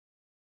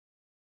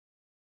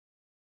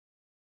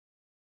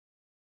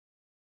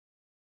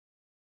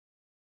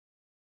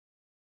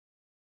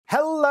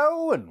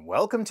Hello and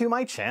welcome to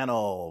my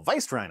channel,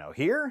 Rhino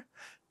here.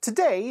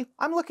 Today,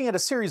 I'm looking at a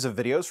series of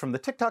videos from the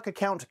TikTok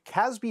account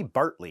Casby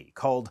Bartley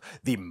called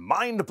The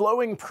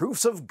Mind-Blowing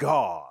Proofs of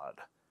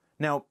God.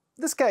 Now,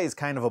 this guy is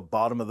kind of a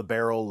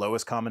bottom-of-the-barrel,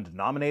 lowest common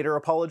denominator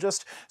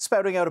apologist,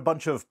 spouting out a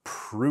bunch of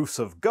proofs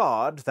of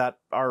God that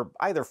are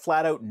either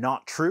flat-out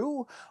not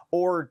true,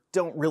 or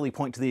don't really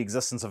point to the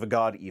existence of a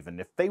God even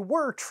if they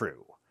were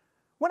true.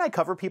 When I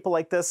cover people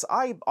like this,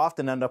 I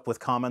often end up with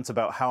comments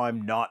about how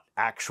I'm not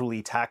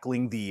actually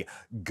tackling the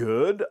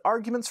good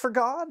arguments for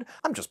God.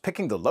 I'm just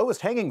picking the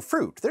lowest hanging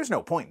fruit. There's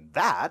no point in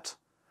that.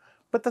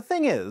 But the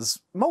thing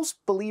is,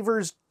 most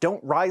believers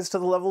don't rise to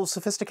the level of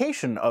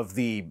sophistication of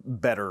the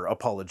better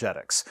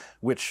apologetics,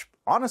 which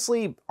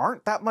honestly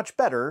aren't that much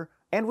better,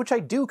 and which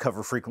I do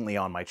cover frequently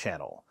on my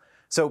channel.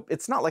 So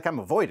it's not like I'm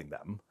avoiding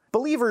them.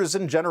 Believers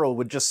in general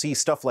would just see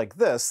stuff like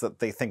this that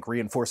they think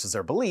reinforces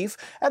their belief,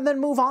 and then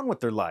move on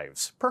with their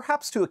lives,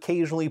 perhaps to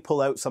occasionally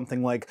pull out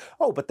something like,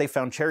 oh, but they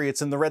found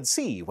chariots in the Red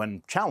Sea,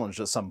 when challenged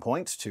at some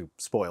point, to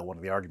spoil one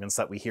of the arguments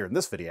that we hear in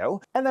this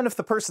video. And then if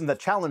the person that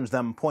challenged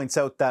them points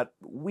out that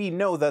we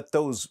know that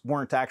those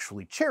weren't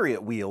actually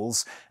chariot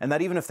wheels, and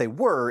that even if they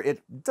were,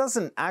 it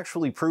doesn't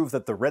actually prove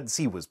that the Red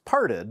Sea was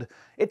parted,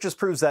 it just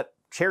proves that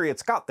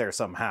chariots got there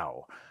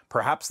somehow.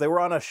 Perhaps they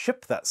were on a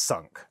ship that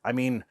sunk. I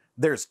mean,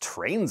 there's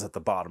trains at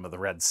the bottom of the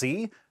Red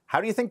Sea. How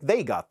do you think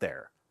they got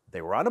there?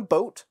 They were on a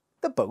boat.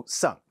 The boat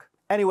sunk.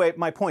 Anyway,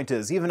 my point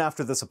is, even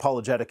after this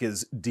apologetic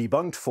is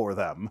debunked for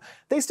them,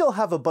 they still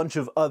have a bunch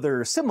of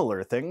other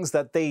similar things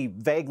that they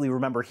vaguely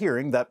remember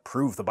hearing that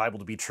prove the Bible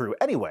to be true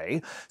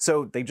anyway,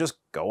 so they just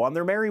go on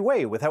their merry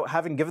way without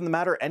having given the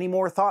matter any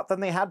more thought than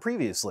they had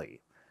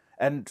previously.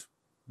 And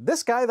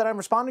this guy that I'm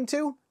responding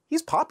to,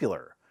 he's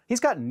popular. He's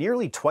got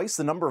nearly twice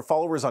the number of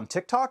followers on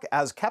TikTok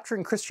as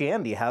Capturing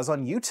Christianity has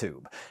on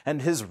YouTube,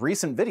 and his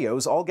recent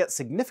videos all get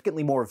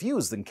significantly more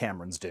views than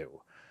Cameron's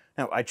do.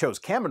 Now, I chose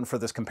Cameron for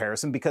this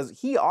comparison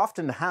because he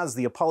often has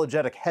the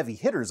apologetic heavy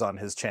hitters on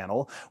his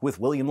channel, with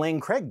William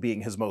Lane Craig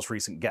being his most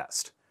recent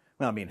guest.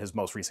 Well, I mean, his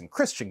most recent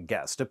Christian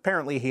guest.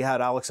 Apparently he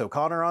had Alex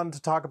O'Connor on to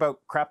talk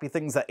about crappy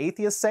things that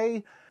atheists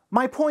say.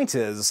 My point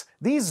is,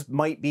 these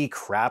might be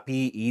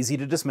crappy,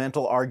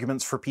 easy-to-dismantle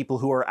arguments for people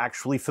who are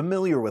actually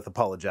familiar with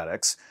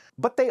apologetics,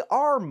 but they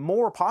are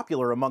more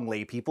popular among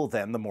lay people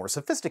than the more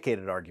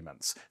sophisticated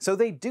arguments, so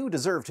they do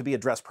deserve to be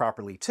addressed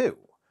properly too.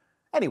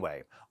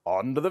 Anyway,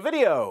 on to the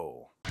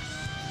video!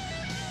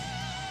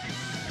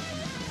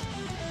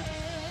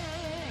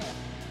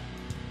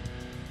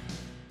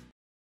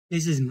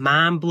 This is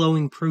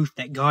mind-blowing proof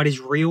that God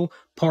is real,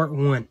 part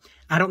 1.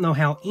 I don't know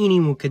how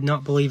anyone could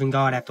not believe in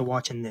God after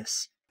watching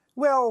this.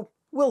 Well,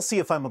 we'll see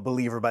if I'm a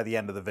believer by the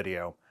end of the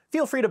video.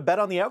 Feel free to bet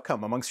on the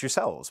outcome amongst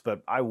yourselves,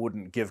 but I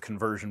wouldn't give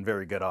conversion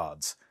very good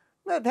odds.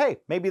 But hey,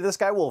 maybe this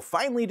guy will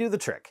finally do the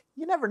trick.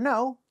 You never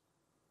know.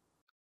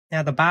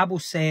 Now, the Bible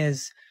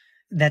says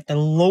that the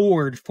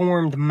Lord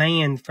formed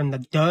man from the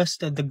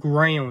dust of the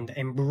ground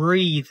and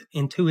breathed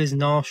into his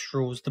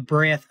nostrils the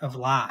breath of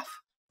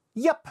life.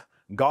 Yep,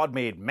 God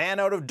made man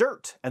out of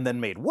dirt, and then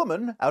made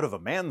woman out of a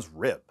man's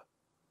rib.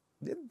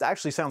 It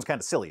actually sounds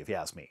kind of silly if you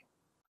ask me.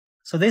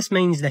 So this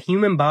means the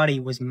human body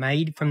was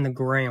made from the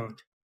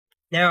ground.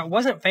 Now, it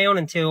wasn't found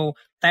until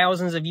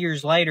thousands of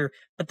years later,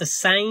 but the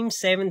same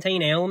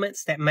 17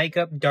 elements that make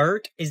up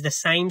dirt is the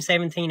same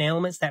 17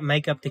 elements that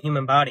make up the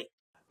human body.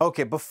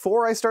 Okay,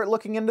 before I start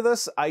looking into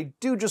this, I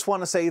do just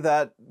want to say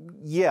that,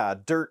 yeah,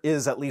 dirt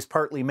is at least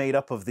partly made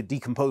up of the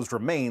decomposed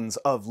remains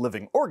of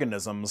living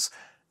organisms,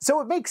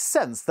 so it makes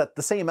sense that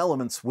the same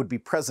elements would be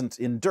present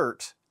in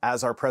dirt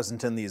as are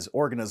present in these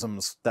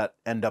organisms that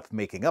end up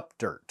making up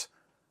dirt.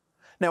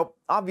 Now,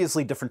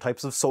 obviously different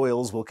types of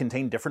soils will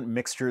contain different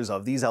mixtures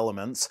of these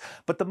elements,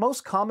 but the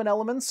most common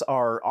elements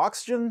are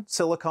oxygen,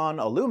 silicon,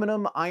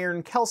 aluminum,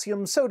 iron,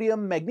 calcium,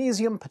 sodium,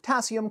 magnesium,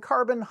 potassium,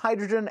 carbon,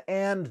 hydrogen,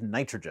 and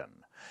nitrogen.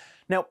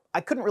 Now,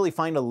 I couldn't really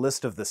find a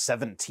list of the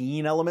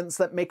 17 elements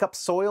that make up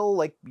soil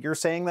like you're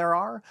saying there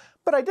are,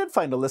 but I did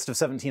find a list of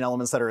 17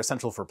 elements that are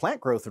essential for plant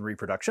growth and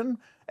reproduction,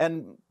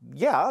 and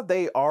yeah,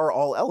 they are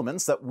all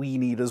elements that we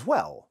need as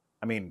well.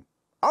 I mean,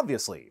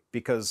 obviously,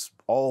 because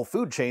all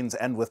food chains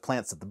end with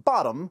plants at the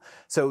bottom,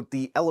 so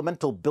the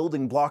elemental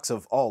building blocks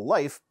of all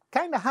life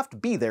kinda have to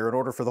be there in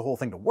order for the whole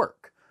thing to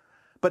work.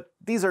 But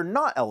these are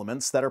not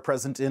elements that are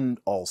present in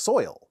all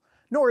soil,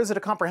 nor is it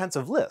a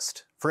comprehensive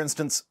list. For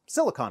instance,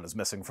 silicon is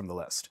missing from the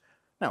list.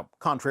 Now,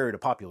 contrary to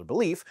popular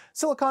belief,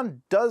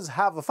 silicon does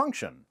have a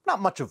function.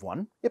 Not much of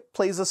one. It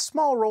plays a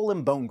small role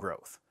in bone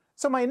growth.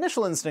 So my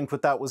initial instinct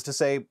with that was to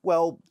say,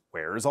 well,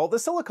 where's all the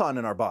silicon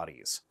in our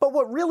bodies? But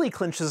what really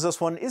clinches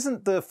this one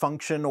isn't the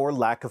function or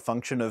lack of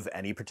function of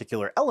any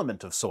particular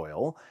element of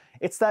soil,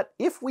 it's that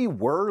if we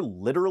were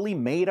literally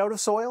made out of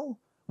soil,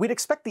 we'd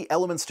expect the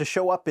elements to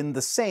show up in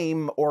the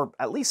same, or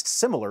at least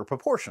similar,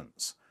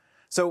 proportions.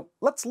 So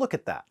let's look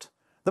at that.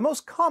 The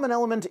most common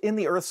element in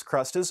the Earth's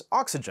crust is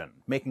oxygen,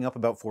 making up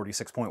about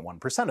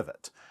 46.1% of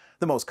it.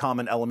 The most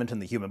common element in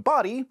the human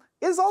body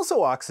is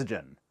also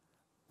oxygen,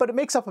 but it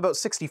makes up about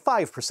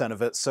 65%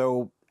 of it,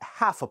 so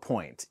half a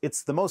point.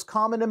 It's the most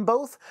common in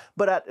both,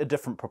 but at a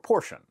different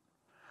proportion.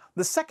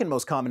 The second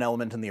most common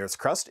element in the Earth's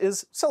crust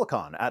is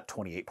silicon at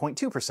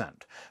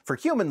 28.2%. For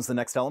humans, the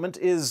next element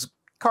is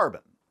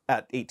carbon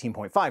at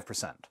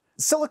 18.5%.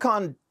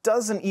 Silicon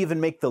doesn't even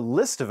make the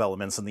list of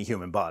elements in the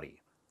human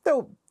body,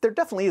 though there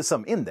definitely is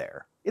some in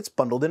there. It's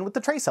bundled in with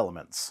the trace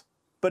elements.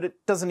 But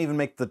it doesn't even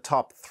make the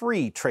top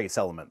 3 trace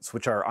elements,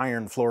 which are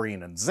iron,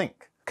 fluorine, and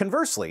zinc.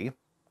 Conversely,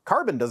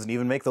 carbon doesn't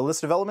even make the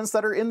list of elements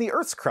that are in the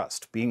Earth's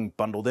crust, being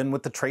bundled in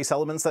with the trace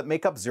elements that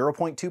make up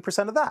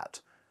 0.2% of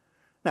that.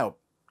 Now,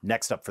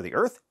 next up for the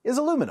Earth is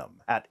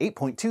aluminum at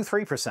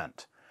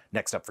 8.23%.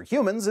 Next up for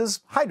humans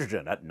is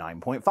hydrogen at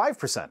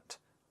 9.5%.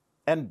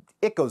 And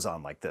it goes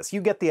on like this.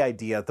 You get the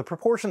idea. The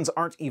proportions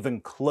aren't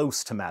even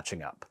close to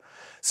matching up.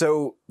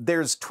 So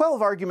there's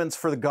 12 arguments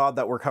for the God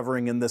that we're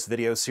covering in this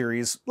video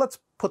series. Let's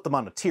put them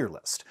on a tier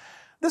list.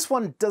 This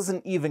one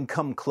doesn't even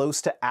come close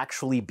to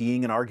actually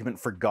being an argument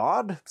for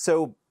God,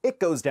 so it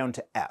goes down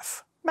to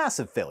F.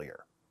 Massive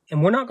failure.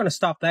 And we're not going to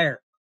stop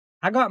there.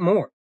 I got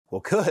more.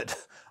 Well, good.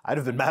 I'd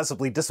have been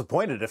massively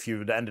disappointed if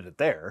you'd ended it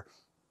there.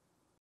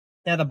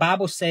 Now, the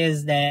Bible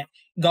says that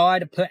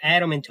God put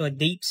Adam into a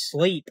deep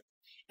sleep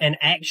and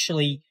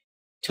actually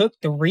took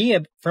the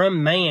rib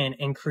from man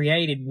and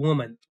created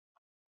woman.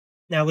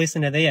 Now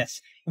listen to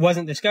this. It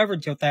wasn't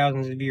discovered till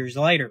thousands of years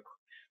later,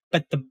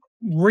 but the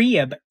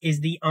rib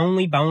is the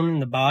only bone in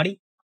the body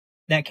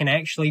that can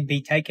actually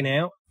be taken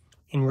out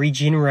and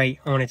regenerate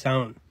on its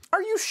own.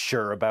 Are you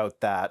sure about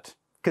that?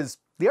 Because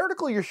the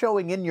article you're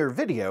showing in your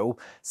video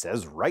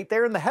says right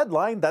there in the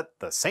headline that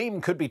the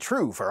same could be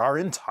true for our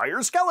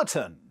entire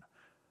skeleton.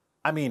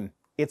 I mean,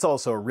 it's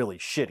also a really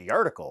shitty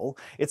article.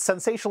 It's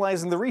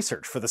sensationalizing the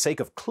research for the sake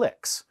of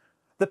clicks.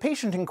 The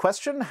patient in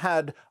question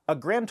had a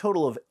grand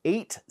total of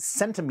 8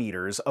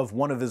 centimeters of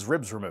one of his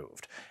ribs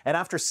removed, and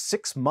after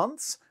 6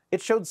 months,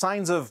 it showed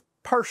signs of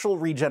partial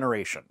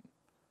regeneration.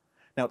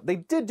 Now, they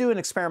did do an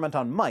experiment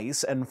on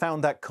mice and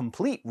found that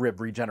complete rib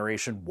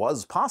regeneration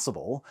was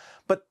possible,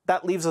 but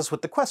that leaves us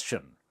with the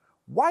question,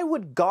 why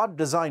would God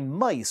design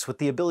mice with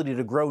the ability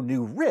to grow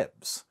new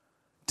ribs?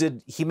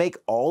 Did he make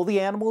all the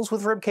animals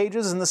with rib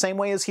cages in the same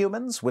way as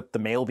humans, with the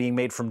male being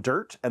made from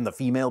dirt and the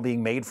female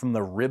being made from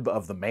the rib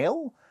of the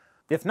male?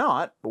 If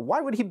not,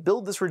 why would he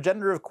build this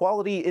regenerative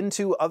quality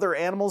into other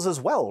animals as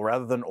well,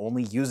 rather than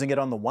only using it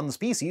on the one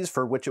species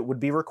for which it would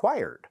be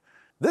required?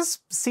 This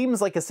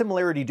seems like a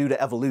similarity due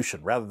to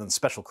evolution rather than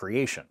special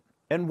creation.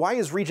 And why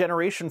is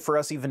regeneration for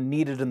us even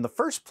needed in the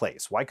first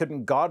place? Why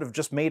couldn't God have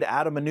just made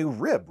Adam a new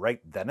rib right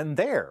then and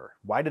there?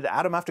 Why did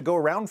Adam have to go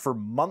around for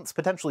months,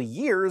 potentially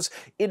years,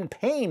 in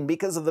pain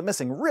because of the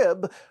missing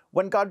rib,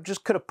 when God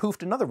just could have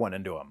poofed another one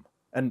into him?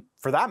 And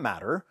for that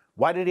matter,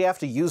 why did he have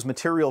to use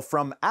material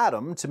from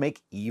Adam to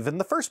make Eve in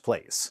the first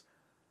place?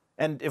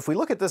 And if we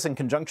look at this in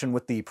conjunction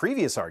with the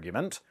previous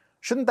argument,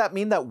 shouldn't that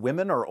mean that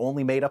women are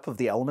only made up of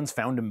the elements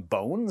found in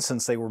bone,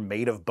 since they were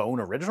made of bone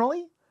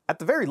originally? At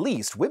the very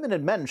least, women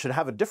and men should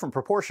have a different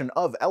proportion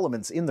of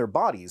elements in their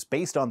bodies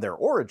based on their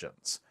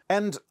origins.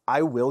 And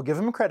I will give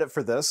him credit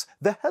for this,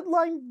 the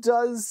headline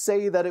does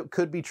say that it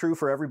could be true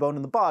for every bone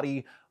in the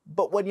body,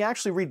 but when you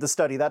actually read the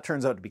study, that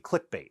turns out to be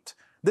clickbait.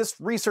 This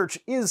research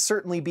is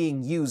certainly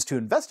being used to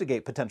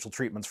investigate potential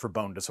treatments for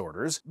bone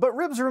disorders, but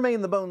ribs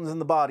remain the bones in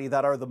the body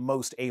that are the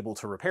most able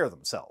to repair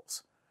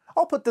themselves.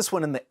 I'll put this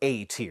one in the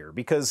A tier,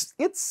 because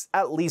it's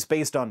at least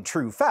based on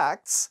true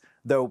facts,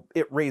 though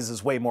it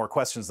raises way more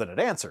questions than it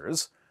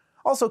answers.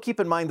 Also keep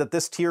in mind that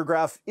this tier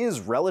graph is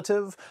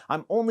relative.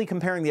 I'm only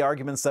comparing the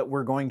arguments that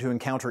we're going to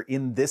encounter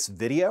in this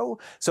video,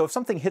 so if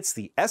something hits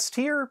the S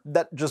tier,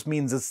 that just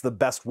means it's the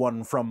best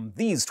one from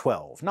these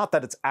 12, not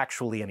that it's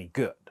actually any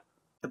good.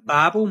 The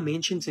Bible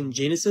mentions in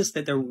Genesis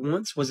that there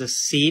once was a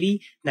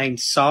city named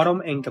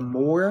Sodom and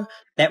Gomorrah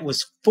that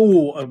was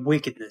full of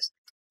wickedness.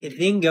 It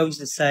then goes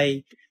to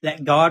say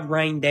that God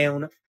rained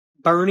down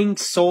burning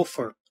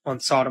sulfur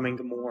on Sodom and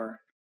Gomorrah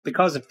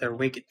because of their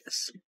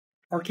wickedness.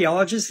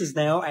 Archaeologists has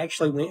now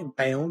actually went and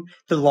found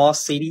the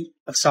lost city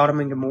of Sodom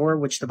and Gomorrah,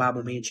 which the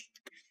Bible mentioned.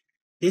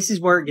 This is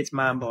where it gets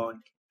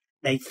mind-boggling.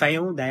 They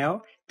found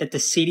out that the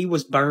city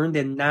was burned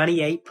in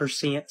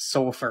 98%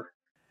 sulfur.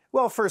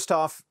 Well, first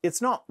off,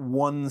 it's not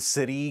one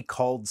city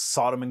called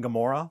Sodom and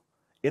Gomorrah.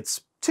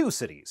 It's 2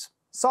 cities,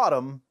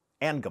 Sodom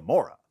and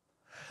Gomorrah.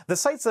 The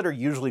sites that are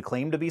usually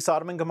claimed to be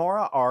Sodom and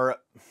Gomorrah are,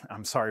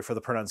 I'm sorry for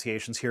the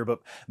pronunciations here,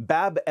 but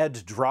Bab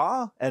ed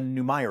Dra and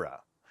Numaira.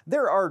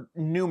 There are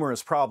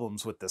numerous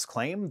problems with this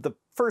claim. The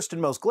first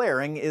and most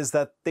glaring is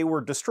that they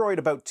were destroyed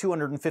about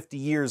 250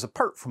 years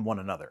apart from one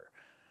another.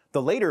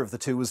 The later of the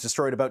two was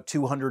destroyed about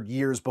 200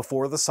 years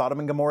before the Sodom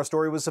and Gomorrah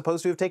story was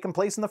supposed to have taken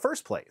place in the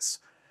first place.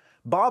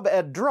 Bab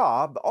ed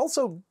Dra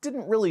also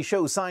didn't really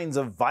show signs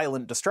of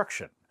violent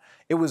destruction.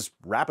 It was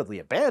rapidly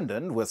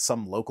abandoned, with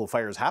some local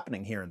fires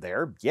happening here and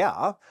there,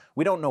 yeah.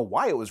 We don't know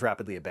why it was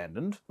rapidly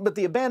abandoned, but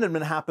the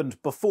abandonment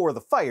happened before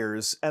the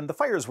fires, and the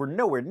fires were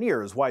nowhere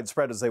near as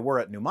widespread as they were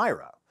at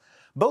Numaira.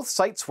 Both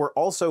sites were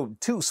also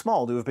too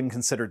small to have been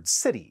considered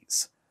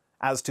cities.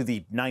 As to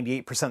the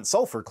 98%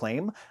 sulfur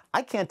claim,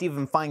 I can't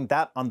even find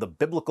that on the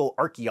biblical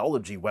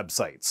archaeology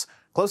websites.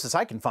 Closest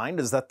I can find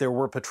is that there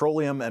were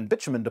petroleum and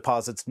bitumen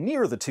deposits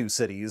near the two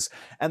cities,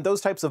 and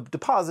those types of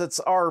deposits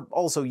are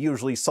also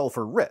usually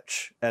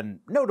sulfur-rich, and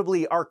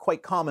notably are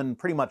quite common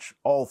pretty much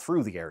all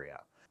through the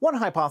area. One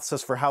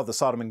hypothesis for how the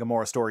Sodom and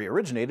Gomorrah story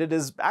originated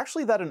is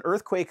actually that an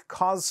earthquake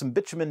caused some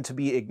bitumen to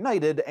be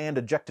ignited and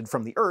ejected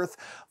from the earth,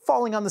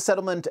 falling on the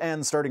settlement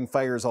and starting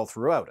fires all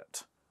throughout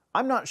it.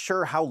 I'm not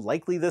sure how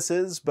likely this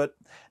is, but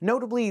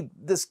notably,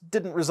 this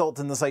didn't result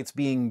in the sites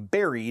being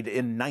buried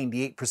in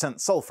 98%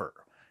 sulfur.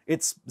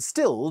 It's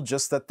still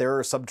just that there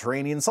are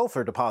subterranean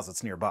sulfur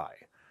deposits nearby.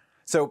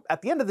 So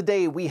at the end of the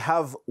day, we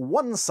have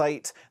one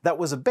site that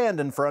was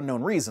abandoned for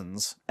unknown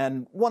reasons,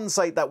 and one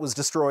site that was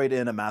destroyed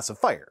in a massive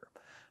fire.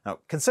 Now,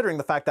 considering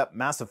the fact that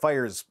massive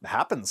fires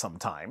happen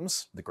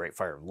sometimes, the Great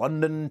Fire of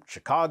London,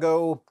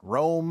 Chicago,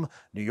 Rome,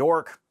 New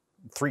York,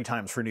 3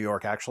 times for New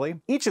York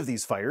actually, each of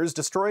these fires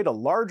destroyed a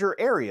larger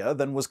area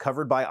than was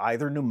covered by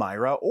either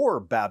Numaira or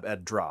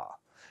Bab-ed-Dra.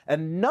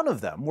 And none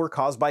of them were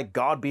caused by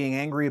God being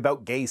angry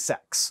about gay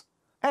sex.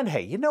 And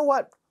hey, you know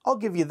what? I'll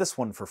give you this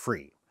one for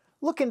free.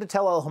 Look into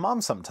Tel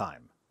el-Hammam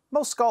sometime.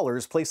 Most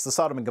scholars place the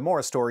Sodom and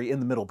Gomorrah story in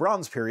the Middle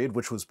Bronze period,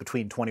 which was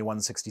between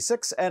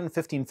 2166 and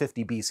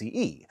 1550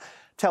 BCE.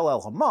 Tel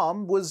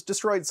el-Hammam was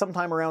destroyed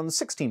sometime around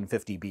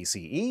 1650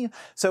 BCE,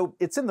 so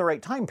it's in the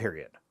right time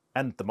period.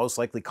 And the most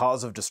likely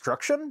cause of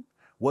destruction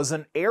was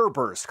an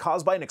airburst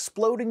caused by an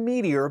exploding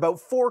meteor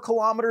about 4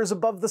 kilometers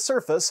above the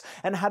surface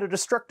and had a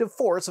destructive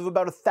force of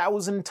about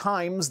 1,000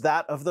 times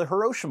that of the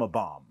Hiroshima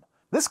bomb.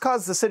 This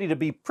caused the city to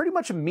be pretty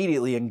much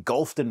immediately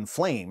engulfed in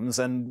flames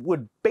and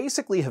would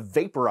basically have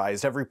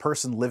vaporized every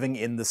person living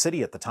in the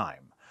city at the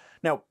time.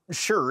 Now,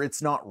 sure,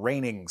 it's not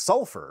raining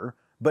sulfur,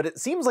 but it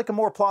seems like a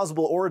more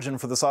plausible origin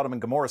for the Sodom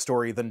and Gomorrah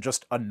story than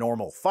just a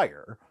normal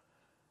fire.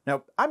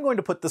 Now, I'm going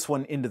to put this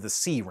one into the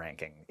C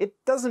ranking. It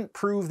doesn't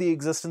prove the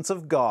existence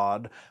of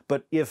God,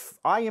 but if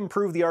I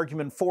improve the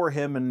argument for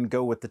him and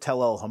go with the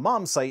Tel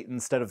el-Hammam site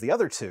instead of the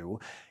other two,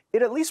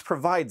 it at least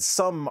provides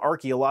some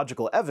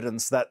archaeological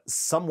evidence that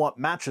somewhat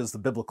matches the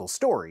biblical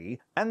story,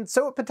 and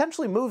so it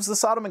potentially moves the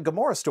Sodom and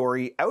Gomorrah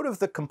story out of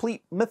the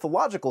complete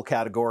mythological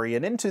category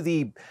and into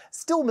the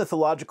still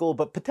mythological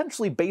but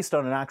potentially based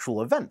on an actual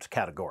event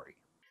category.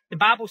 The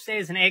Bible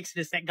says in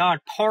Exodus that God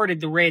parted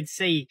the Red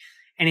Sea,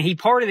 and he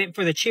parted it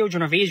for the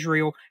children of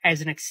Israel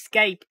as an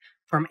escape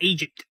from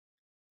Egypt.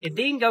 It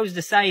then goes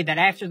to say that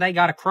after they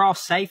got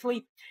across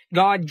safely,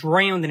 God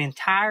drowned an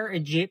entire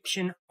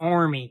Egyptian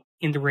army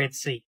in the Red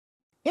Sea.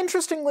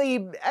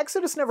 Interestingly,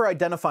 Exodus never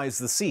identifies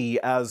the sea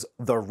as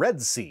the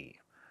Red Sea.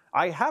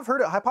 I have heard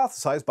it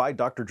hypothesized by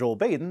Dr. Joel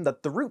Baden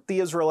that the route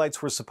the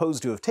Israelites were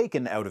supposed to have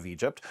taken out of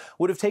Egypt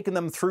would have taken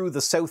them through the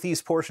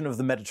southeast portion of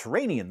the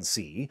Mediterranean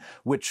Sea,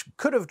 which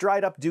could have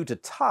dried up due to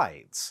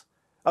tides.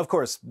 Of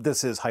course,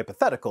 this is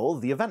hypothetical.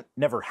 The event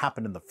never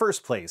happened in the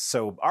first place,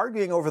 so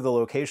arguing over the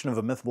location of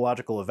a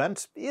mythological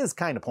event is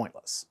kind of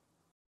pointless.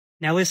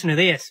 Now listen to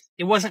this.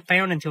 It wasn't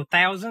found until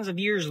thousands of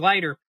years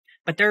later,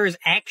 but there is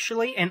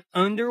actually an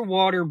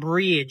underwater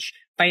bridge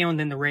found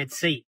in the Red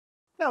Sea.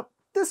 Now,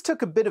 this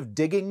took a bit of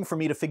digging for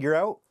me to figure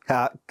out.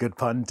 Ha, good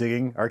pun,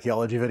 digging,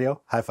 archaeology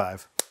video, high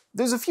five.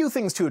 There's a few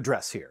things to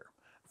address here.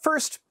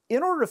 First,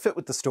 in order to fit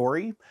with the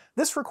story,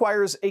 this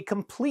requires a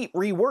complete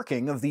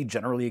reworking of the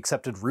generally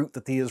accepted route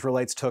that the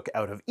Israelites took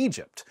out of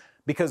Egypt,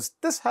 because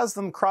this has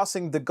them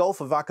crossing the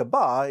Gulf of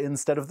Aqaba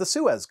instead of the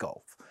Suez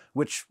Gulf,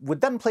 which would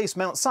then place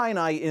Mount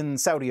Sinai in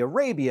Saudi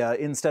Arabia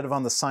instead of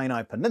on the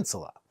Sinai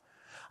Peninsula.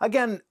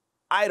 Again,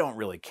 I don't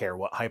really care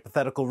what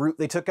hypothetical route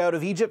they took out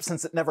of Egypt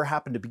since it never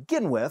happened to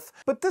begin with,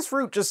 but this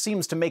route just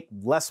seems to make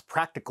less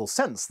practical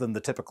sense than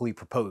the typically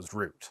proposed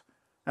route.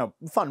 Now,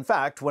 fun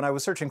fact, when I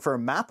was searching for a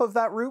map of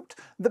that route,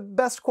 the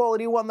best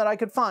quality one that I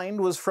could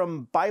find was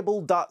from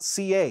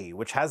Bible.ca,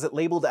 which has it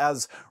labeled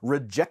as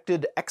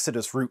Rejected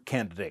Exodus Route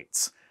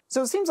Candidates.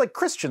 So it seems like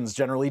Christians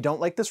generally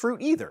don't like this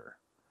route either.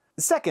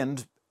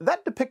 Second,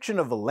 that depiction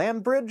of a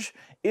land bridge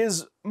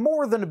is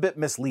more than a bit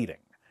misleading.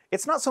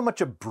 It's not so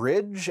much a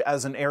bridge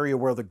as an area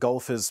where the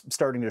Gulf is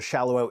starting to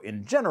shallow out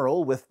in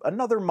general, with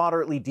another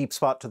moderately deep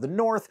spot to the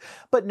north,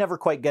 but never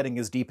quite getting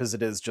as deep as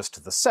it is just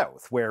to the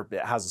south, where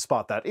it has a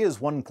spot that is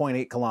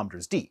 1.8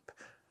 kilometers deep.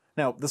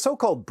 Now, the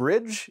so-called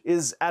bridge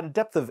is at a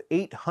depth of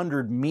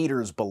 800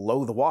 meters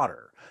below the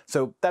water,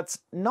 so that's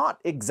not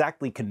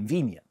exactly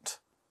convenient.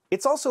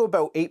 It's also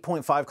about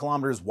 8.5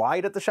 kilometers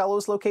wide at the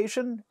shallowest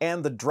location,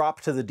 and the drop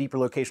to the deeper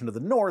location to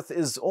the north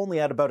is only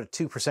at about a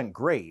 2%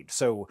 grade,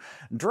 so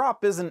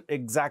drop isn't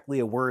exactly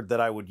a word that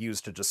I would use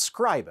to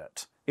describe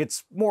it.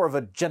 It's more of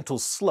a gentle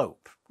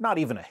slope, not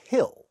even a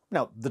hill.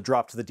 Now, the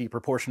drop to the deeper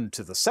portion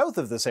to the south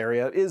of this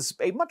area is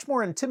a much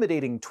more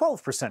intimidating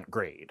 12%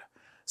 grade.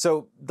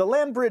 So the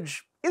land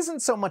bridge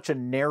isn't so much a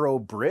narrow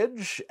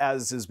bridge,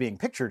 as is being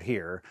pictured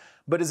here,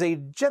 but is a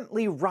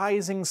gently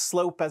rising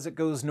slope as it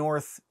goes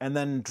north, and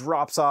then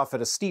drops off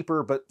at a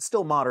steeper but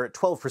still moderate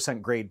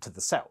 12% grade to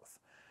the south.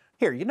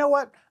 Here, you know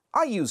what?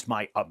 I used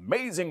my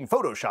amazing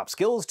Photoshop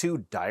skills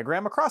to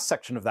diagram a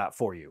cross-section of that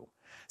for you.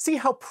 See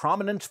how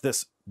prominent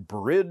this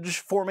bridge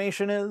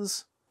formation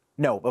is?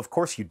 No, of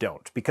course you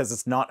don't, because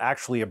it's not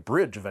actually a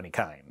bridge of any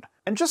kind.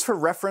 And just for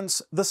reference,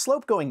 the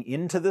slope going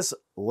into this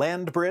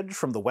land bridge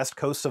from the west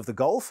coast of the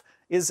Gulf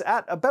is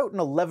at about an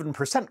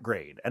 11%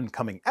 grade, and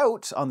coming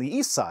out on the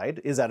east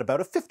side is at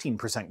about a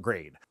 15%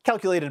 grade,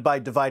 calculated by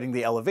dividing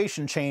the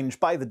elevation change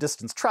by the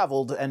distance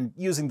traveled and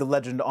using the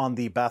legend on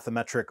the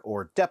bathymetric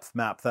or depth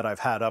map that I've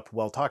had up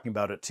while talking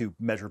about it to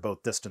measure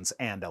both distance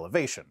and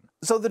elevation.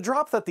 So the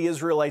drop that the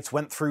Israelites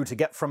went through to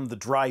get from the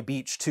dry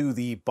beach to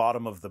the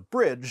bottom of the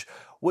bridge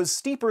was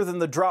steeper than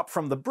the drop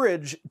from the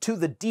bridge to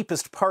the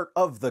deepest part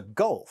of the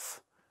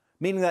Gulf,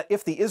 meaning that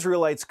if the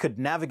Israelites could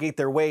navigate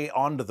their way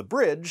onto the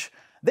bridge,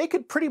 they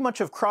could pretty much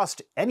have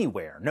crossed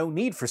anywhere, no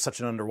need for such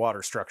an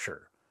underwater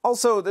structure.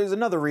 Also, there's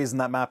another reason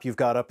that map you've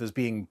got up is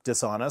being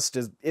dishonest,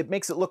 is it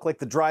makes it look like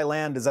the dry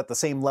land is at the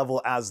same level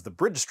as the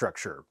bridge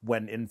structure,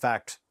 when in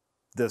fact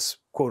this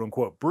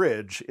quote-unquote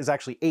bridge is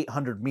actually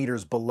 800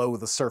 meters below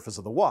the surface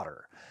of the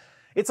water.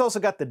 It's also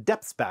got the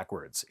depths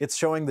backwards. It's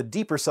showing the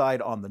deeper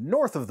side on the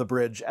north of the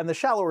bridge and the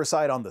shallower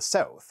side on the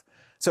south.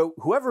 So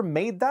whoever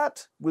made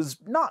that was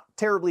not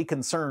terribly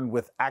concerned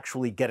with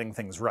actually getting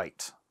things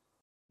right.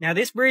 Now,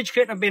 this bridge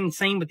couldn't have been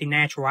seen with the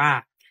natural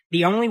eye.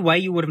 The only way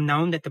you would have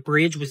known that the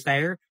bridge was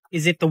there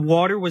is if the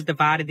water was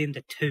divided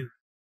into two.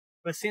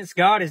 But since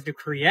God is the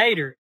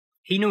creator,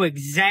 he knew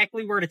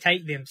exactly where to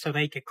take them so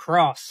they could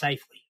cross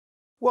safely.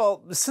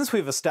 Well, since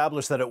we've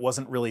established that it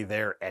wasn't really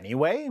there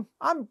anyway,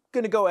 I'm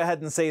gonna go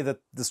ahead and say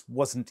that this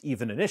wasn't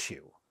even an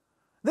issue.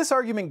 This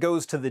argument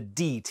goes to the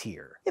D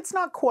tier. It's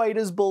not quite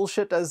as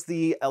bullshit as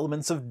the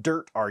elements of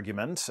dirt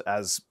argument,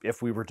 as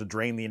if we were to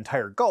drain the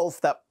entire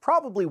Gulf, that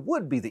probably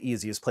would be the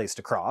easiest place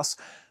to cross,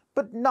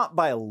 but not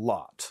by a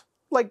lot.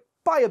 Like,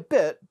 by a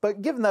bit,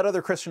 but given that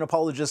other Christian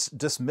apologists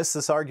dismiss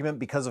this argument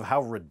because of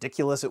how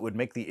ridiculous it would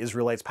make the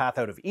Israelites' path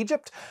out of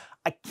Egypt,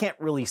 I can't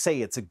really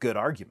say it's a good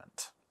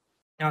argument.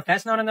 Now, if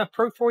that's not enough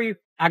proof for you,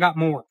 I got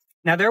more.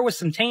 Now, there was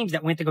some teams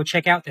that went to go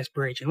check out this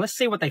bridge, and let's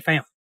see what they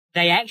found.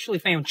 They actually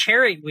found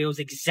chariot wheels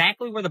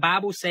exactly where the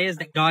Bible says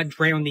that God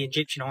drowned the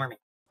Egyptian army.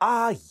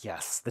 Ah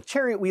yes, the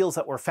chariot wheels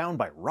that were found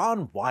by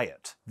Ron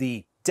Wyatt,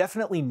 the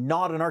definitely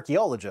not an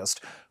archaeologist,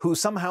 who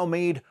somehow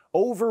made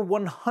over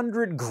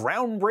 100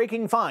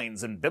 groundbreaking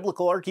finds in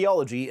biblical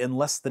archaeology in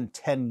less than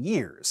 10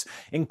 years,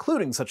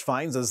 including such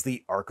finds as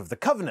the Ark of the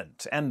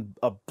Covenant and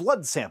a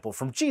blood sample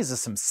from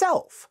Jesus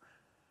himself.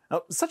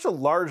 Now, such a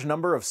large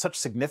number of such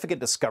significant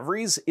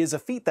discoveries is a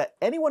feat that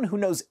anyone who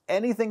knows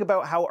anything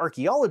about how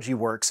archaeology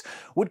works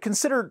would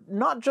consider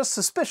not just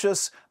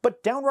suspicious,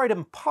 but downright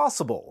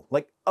impossible.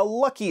 Like, a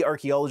lucky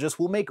archaeologist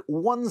will make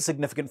one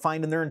significant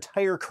find in their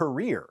entire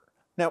career.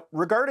 Now,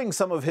 regarding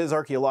some of his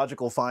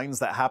archaeological finds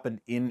that happened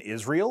in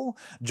Israel,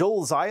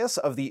 Joel Zayas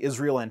of the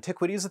Israel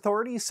Antiquities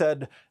Authority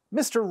said,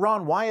 "Mr.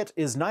 Ron Wyatt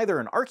is neither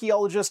an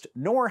archaeologist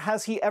nor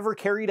has he ever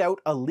carried out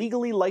a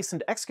legally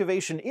licensed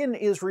excavation in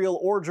Israel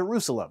or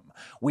Jerusalem.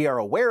 We are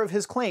aware of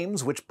his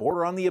claims, which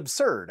border on the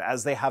absurd,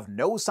 as they have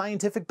no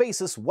scientific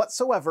basis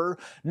whatsoever,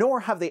 nor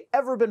have they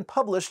ever been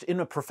published in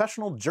a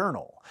professional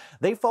journal.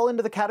 They fall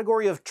into the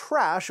category of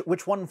trash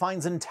which one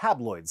finds in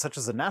tabloids, such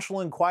as the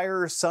National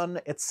Enquirer, Sun,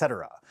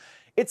 etc.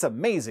 It's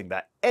amazing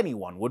that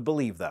anyone would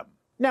believe them."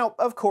 Now,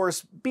 of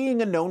course,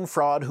 being a known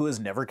fraud who has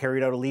never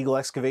carried out a legal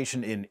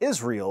excavation in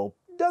Israel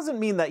doesn't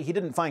mean that he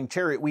didn't find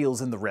chariot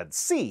wheels in the Red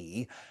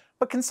Sea,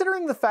 but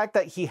considering the fact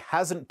that he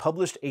hasn't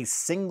published a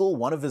single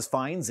one of his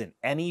finds in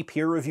any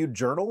peer-reviewed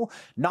journal,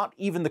 not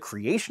even the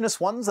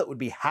creationist ones that would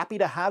be happy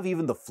to have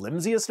even the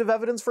flimsiest of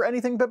evidence for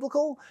anything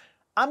biblical,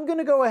 I'm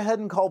gonna go ahead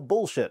and call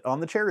bullshit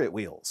on the chariot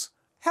wheels.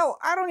 Hell,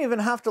 I don't even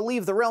have to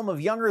leave the realm of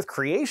young Earth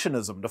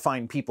creationism to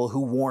find people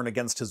who warn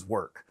against his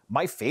work.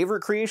 My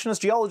favorite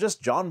creationist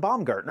geologist, John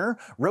Baumgartner,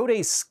 wrote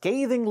a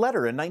scathing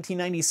letter in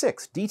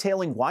 1996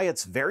 detailing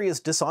Wyatt's various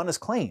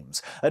dishonest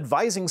claims,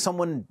 advising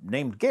someone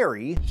named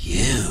Gary,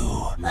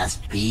 "You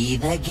must be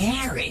the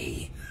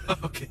Gary."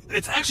 Okay,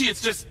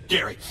 it's just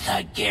Gary.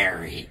 The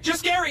Gary.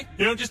 Just Gary!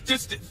 You know,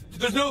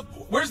 there's no,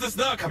 where's this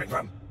the coming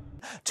from?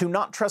 to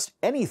not trust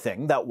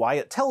anything that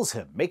Wyatt tells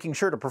him, making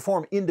sure to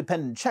perform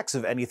independent checks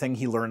of anything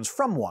he learns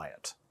from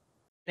Wyatt.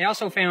 They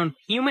also found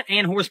human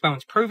and horse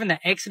bones, proving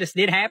that Exodus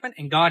did happen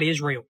and God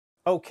is real.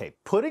 Okay,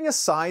 putting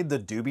aside the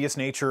dubious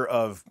nature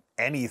of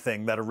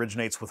anything that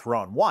originates with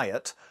Ron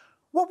Wyatt,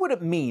 what would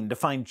it mean to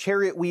find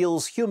chariot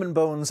wheels, human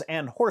bones,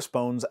 and horse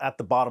bones at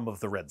the bottom of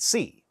the Red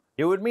Sea?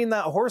 It would mean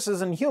that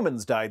horses and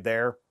humans died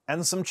there,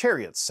 and some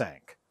chariots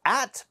sank.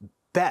 At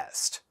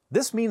best,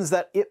 this means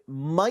that it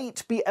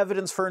might be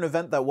evidence for an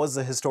event that was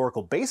the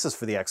historical basis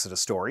for the Exodus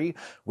story,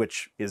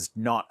 which is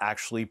not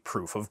actually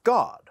proof of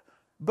God.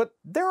 But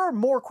there are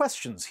more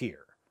questions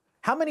here.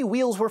 How many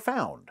wheels were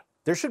found?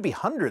 There should be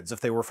hundreds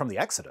if they were from the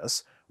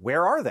Exodus.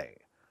 Where are they?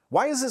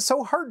 Why is it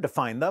so hard to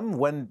find them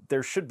when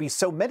there should be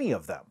so many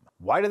of them?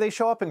 Why do they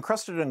show up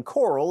encrusted in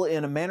coral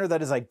in a manner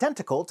that is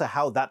identical to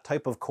how that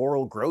type of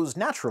coral grows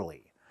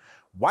naturally?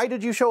 Why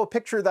did you show a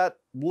picture that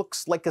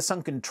looks like a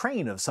sunken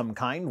train of some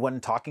kind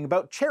when talking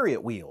about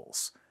chariot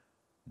wheels?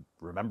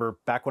 Remember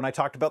back when I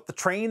talked about the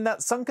train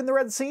that sunk in the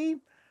Red Sea?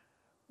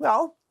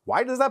 Well,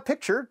 why does that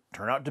picture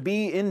turn out to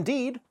be,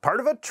 indeed, part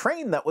of a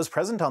train that was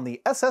present on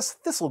the SS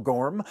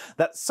Thistlegorm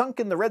that sunk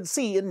in the Red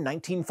Sea in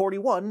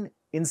 1941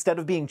 instead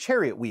of being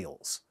chariot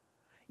wheels?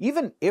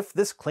 Even if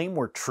this claim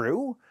were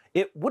true,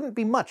 it wouldn't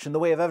be much in the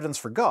way of evidence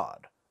for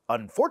God.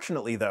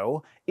 Unfortunately,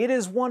 though, it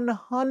is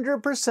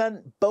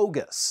 100%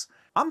 bogus.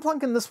 I'm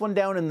plunking this one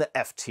down in the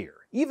F tier.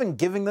 Even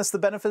giving this the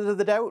benefit of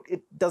the doubt,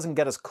 it doesn't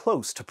get us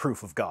close to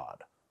proof of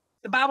God.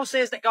 The Bible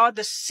says that God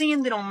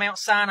descended on Mount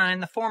Sinai in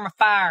the form of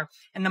fire,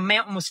 and the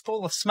mountain was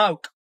full of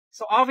smoke.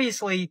 So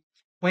obviously,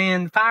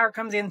 when fire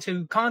comes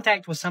into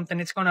contact with something,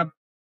 it's going to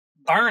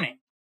burn it.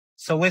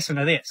 So listen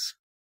to this.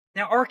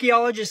 Now,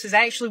 archaeologists has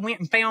actually went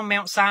and found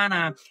Mount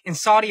Sinai in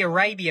Saudi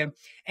Arabia,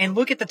 and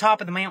look at the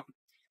top of the mountain.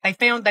 They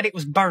found that it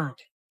was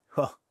burned.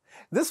 Well,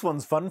 this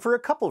one's fun for a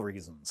couple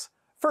reasons.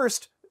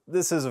 First,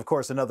 this is of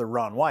course another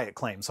Ron Wyatt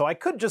claim, so I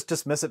could just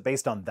dismiss it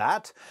based on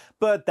that,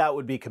 but that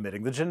would be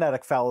committing the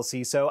genetic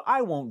fallacy, so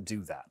I won't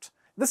do that.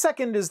 The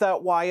second is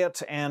that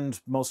Wyatt, and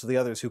most of the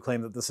others who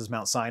claim that this is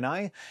Mount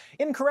Sinai,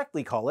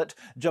 incorrectly call it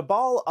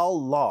Jabal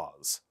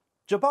al-Lawz.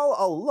 Jabal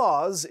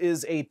al-Lawz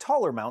is a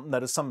taller mountain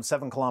that is some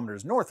 7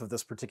 kilometers north of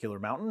this particular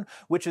mountain,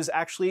 which is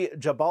actually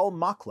Jabal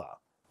Makla.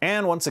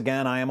 And once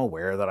again, I am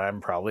aware that I'm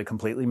probably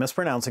completely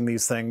mispronouncing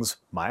these things.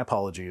 My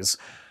apologies.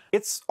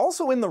 It's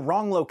also in the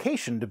wrong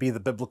location to be the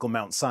biblical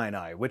Mount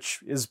Sinai, which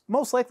is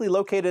most likely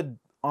located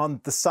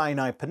on the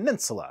Sinai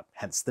Peninsula,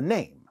 hence the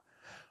name.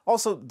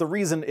 Also, the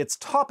reason its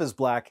top is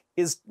black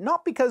is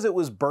not because it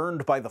was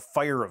burned by the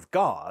fire of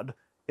God,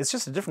 it's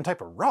just a different type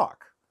of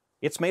rock.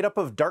 It's made up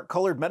of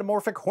dark-colored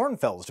metamorphic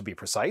hornfells, to be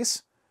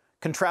precise.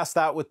 Contrast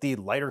that with the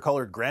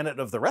lighter-colored granite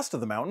of the rest of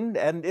the mountain,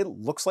 and it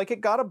looks like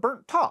it got a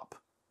burnt top.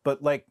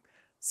 But, like,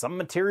 some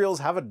materials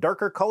have a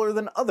darker color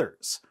than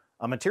others.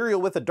 A material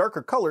with a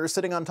darker color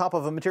sitting on top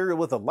of a material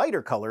with a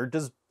lighter color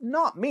does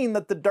not mean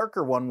that the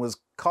darker one was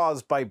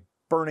caused by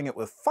burning it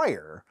with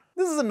fire.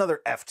 This is another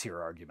F-tier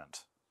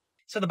argument.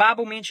 So the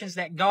Bible mentions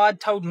that God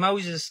told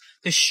Moses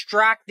to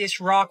strike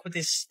this rock with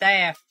his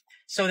staff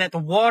so that the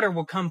water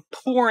will come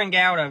pouring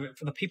out of it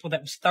for the people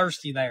that was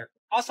thirsty there.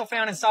 Also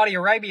found in Saudi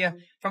Arabia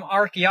from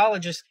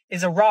archaeologists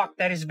is a rock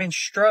that has been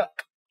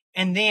struck,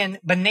 and then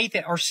beneath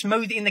it are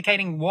smooth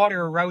indicating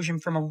water erosion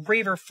from a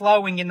river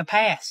flowing in the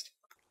past.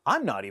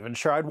 I'm not even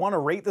sure I'd want to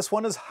rate this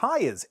one as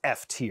high as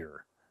F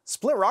tier.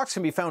 Split rocks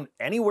can be found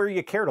anywhere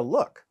you care to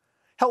look.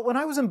 Hell, when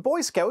I was in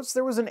Boy Scouts,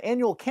 there was an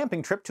annual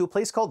camping trip to a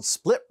place called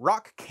Split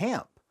Rock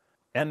Camp.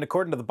 And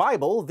according to the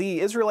Bible,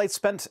 the Israelites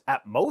spent,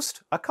 at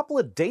most, a couple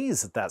of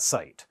days at that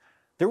site.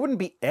 There wouldn't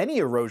be any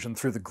erosion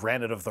through the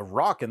granite of the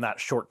rock in that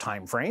short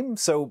time frame,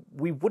 so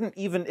we wouldn't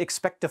even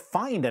expect to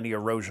find any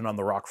erosion on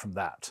the rock from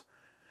that.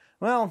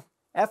 Well,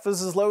 F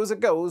is as low as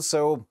it goes,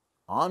 so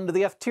on to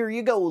the F tier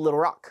you go, Little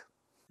Rock.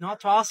 Not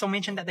to also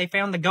mention that they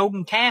found the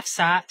golden calf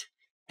site.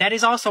 That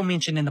is also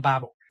mentioned in the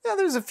Bible. Yeah,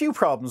 there's a few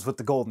problems with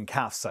the golden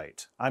calf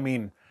site. I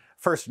mean,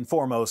 first and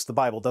foremost, the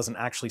Bible doesn't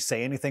actually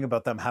say anything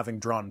about them having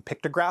drawn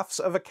pictographs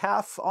of a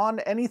calf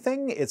on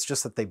anything. It's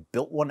just that they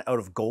built one out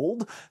of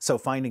gold, so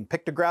finding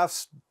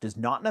pictographs does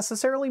not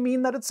necessarily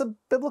mean that it's a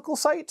biblical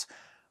site.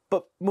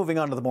 But moving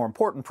on to the more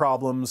important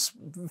problems,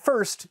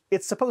 first,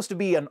 it's supposed to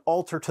be an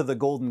altar to the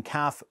golden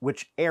calf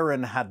which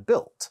Aaron had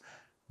built.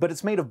 But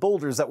it's made of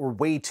boulders that were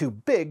way too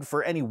big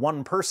for any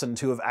one person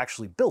to have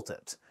actually built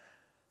it.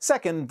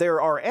 Second, there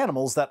are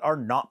animals that are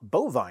not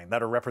bovine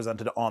that are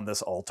represented on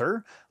this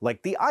altar,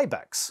 like the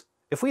ibex.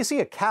 If we see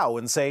a cow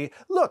and say,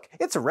 look,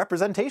 it's a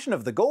representation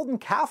of the golden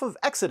calf of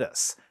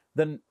Exodus,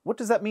 then what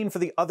does that mean for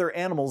the other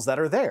animals that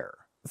are there?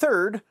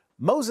 Third,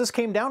 Moses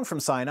came down from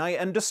Sinai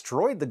and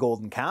destroyed the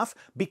golden calf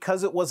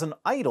because it was an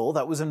idol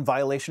that was in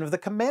violation of the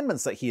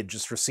commandments that he had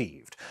just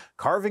received.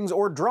 Carvings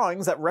or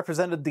drawings that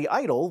represented the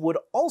idol would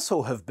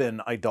also have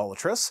been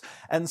idolatrous,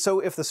 and so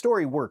if the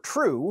story were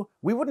true,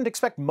 we wouldn't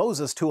expect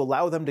Moses to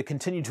allow them to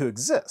continue to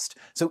exist.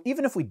 So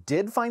even if we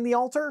did find the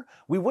altar,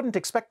 we wouldn't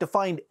expect to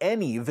find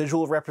any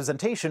visual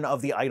representation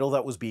of the idol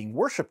that was being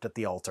worshipped at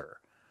the altar.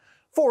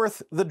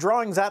 Fourth, the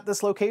drawings at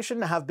this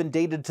location have been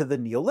dated to the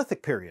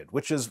Neolithic period,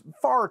 which is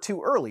far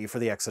too early for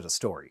the Exodus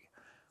story.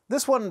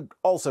 This one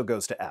also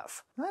goes to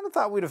F. I'd have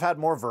thought we'd have had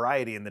more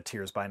variety in the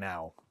tiers by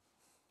now.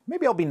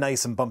 Maybe I'll be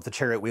nice and bump the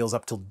chariot wheels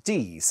up till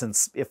D,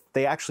 since if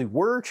they actually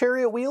were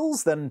chariot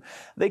wheels, then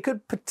they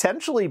could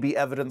potentially be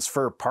evidence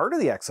for part of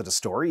the Exodus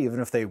story, even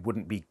if they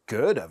wouldn't be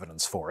good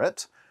evidence for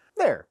it.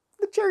 There,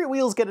 the chariot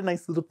wheels get a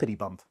nice little pity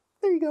bump.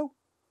 There you go.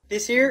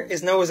 This here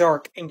is Noah's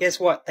Ark, and guess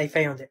what? They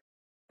found it.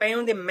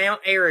 Found in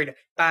Mount Erie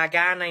by a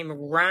guy named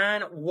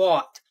Rhino.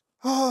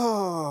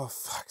 Oh,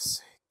 fuck's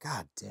sake.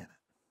 God damn it.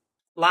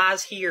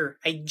 Lies here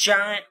a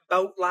giant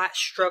boat-like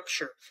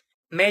structure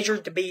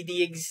measured to be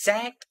the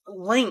exact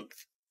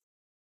length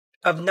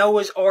of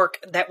Noah's Ark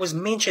that was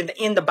mentioned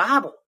in the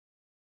Bible.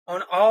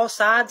 On all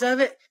sides of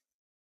it,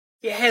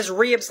 it has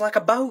ribs like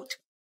a boat.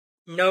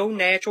 No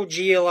natural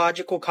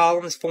geological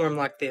columns form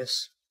like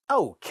this.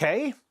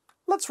 Okay.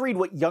 Let's read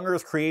what young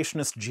Earth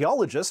creationist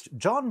geologist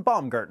John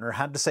Baumgartner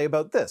had to say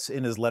about this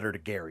in his letter to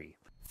Gary.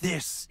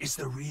 This is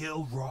the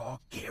real raw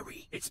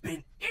Gary. It's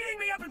been eating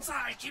me up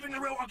inside, keeping the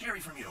real raw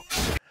Gary from you.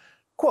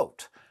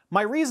 Quote,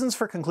 "My reasons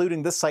for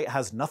concluding this site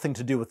has nothing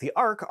to do with the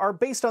Ark are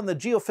based on the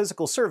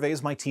geophysical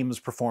surveys my team has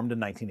performed in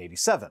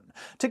 1987,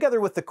 together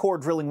with the core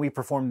drilling we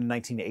performed in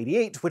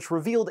 1988, which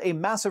revealed a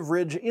massive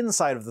ridge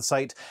inside of the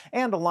site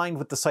and aligned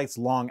with the site's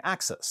long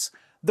axis.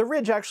 The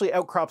ridge actually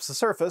outcrops the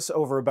surface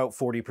over about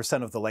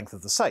 40% of the length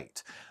of the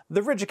site.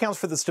 The ridge accounts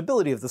for the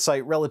stability of the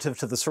site relative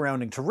to the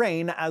surrounding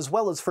terrain, as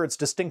well as for its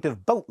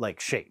distinctive boat-like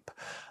shape.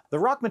 The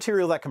rock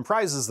material that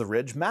comprises the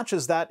ridge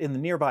matches that in the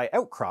nearby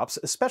outcrops,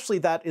 especially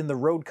that in the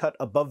road cut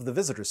above the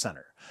visitor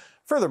center.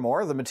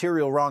 Furthermore, the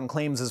material Ron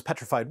claims is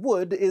petrified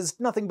wood is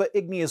nothing but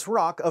igneous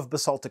rock of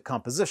basaltic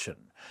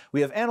composition.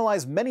 We have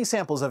analyzed many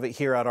samples of it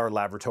here at our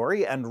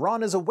laboratory, and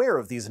Ron is aware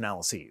of these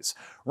analyses.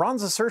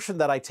 Ron's assertion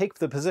that I take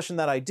the position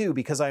that I do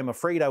because I am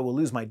afraid I will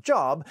lose my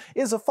job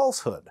is a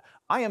falsehood.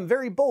 I am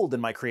very bold in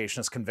my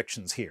creationist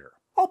convictions here.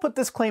 I'll put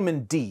this claim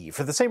in D,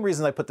 for the same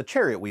reason I put the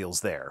chariot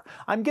wheels there.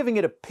 I'm giving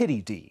it a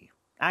pity D.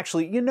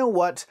 Actually, you know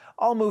what?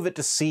 I'll move it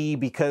to C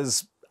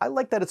because I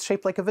like that it's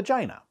shaped like a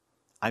vagina.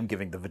 I'm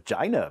giving the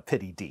vagina a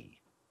pity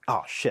D.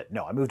 Oh shit,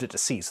 no, I moved it to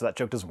C, so that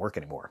joke doesn't work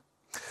anymore.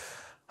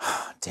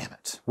 Damn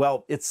it.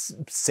 Well, it's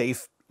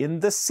safe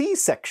in the C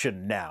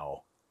section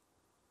now.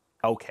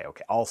 Okay,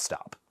 I'll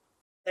stop.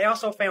 They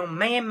also found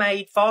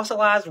man-made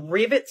fossilized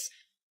rivets,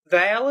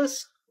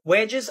 valves,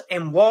 wedges,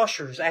 and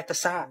washers at the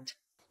site.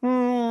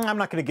 I'm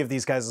not going to give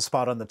these guys a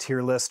spot on the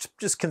tier list,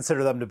 just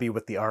consider them to be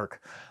with the Ark.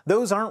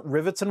 Those aren't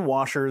rivets and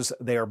washers,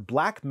 they are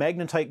black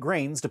magnetite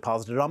grains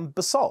deposited on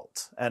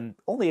basalt, and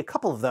only a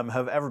couple of them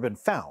have ever been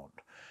found.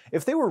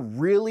 If they were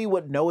really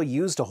what Noah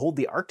used to hold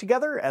the Ark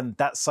together, and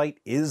that site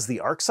is the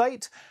Ark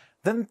site,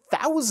 then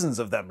thousands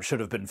of them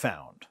should have been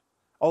found.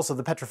 Also,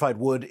 the petrified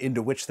wood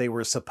into which they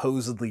were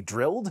supposedly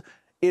drilled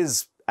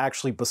is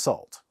actually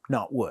basalt,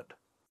 not wood.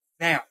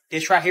 Now,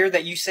 this right here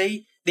that you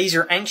see, these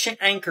are ancient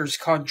anchors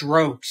called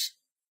drogues.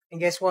 And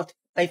guess what?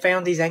 They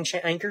found these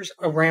ancient anchors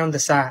around the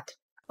site.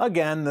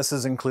 Again, this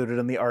is included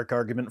in the Ark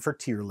argument for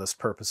tier list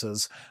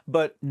purposes,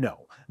 but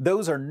no,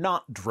 those are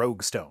not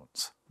drogue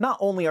stones. Not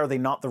only are they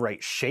not the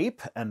right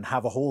shape and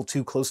have a hole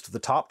too close to the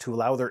top to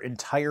allow their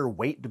entire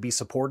weight to be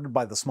supported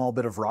by the small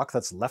bit of rock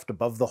that's left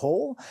above the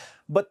hole,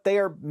 but they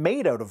are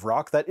made out of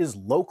rock that is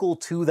local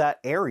to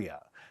that area.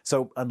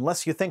 So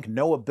unless you think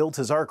Noah built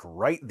his Ark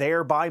right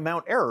there by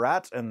Mount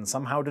Ararat and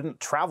somehow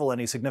didn't travel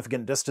any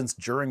significant distance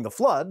during the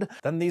flood,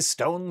 then these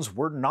stones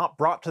were not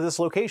brought to this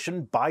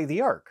location by the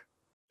Ark.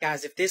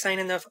 Guys, if this ain't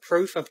enough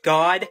proof of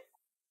God,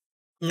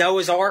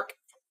 Noah's Ark,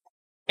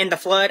 and the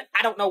flood,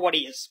 I don't know what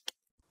is.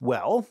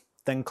 Well,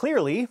 then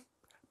clearly,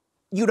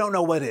 you don't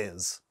know what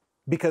is.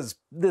 Because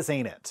this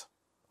ain't it.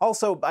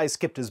 Also, I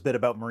skipped his bit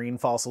about marine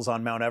fossils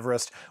on Mount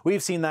Everest.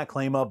 We've seen that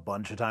claim a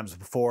bunch of times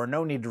before,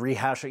 no need to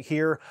rehash it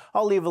here.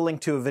 I'll leave a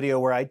link to a video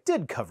where I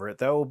did cover it,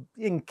 though,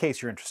 in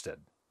case you're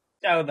interested.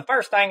 So, the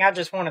first thing I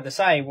just wanted to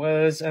say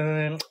was,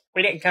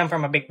 we didn't come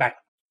from a big bang.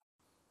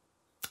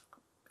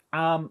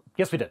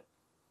 Yes we did.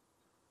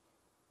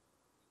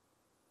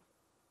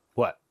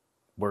 What?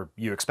 Were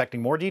you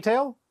expecting more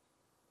detail?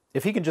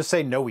 If he can just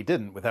say no we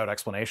didn't without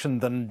explanation,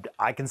 then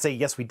I can say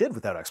yes we did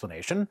without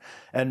explanation,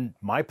 and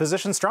my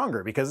position's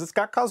stronger because it's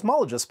got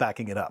cosmologists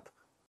backing it up.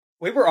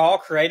 We were all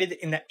created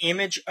in the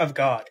image of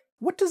God.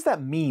 What does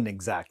that mean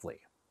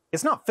exactly?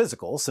 It's not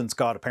physical, since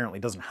God apparently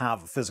doesn't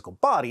have a physical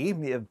body,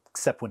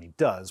 except when he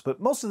does,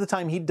 but most of the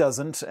time he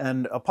doesn't,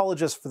 and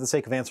apologists for the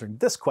sake of answering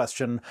this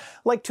question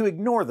like to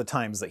ignore the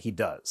times that he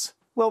does.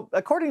 Well,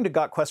 according to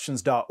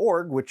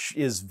gotquestions.org, which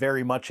is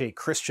very much a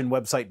Christian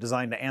website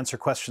designed to answer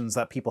questions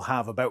that people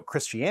have about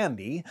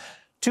Christianity,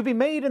 to be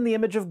made in the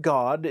image of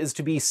God is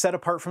to be set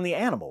apart from the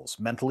animals,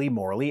 mentally,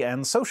 morally,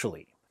 and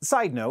socially.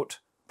 Side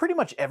note, pretty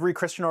much every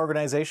Christian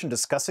organization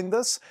discussing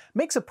this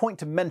makes a point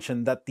to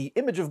mention that the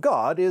image of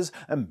God is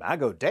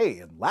imago Dei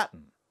in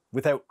Latin,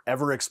 without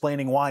ever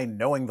explaining why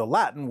knowing the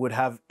Latin would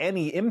have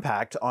any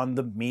impact on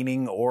the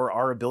meaning or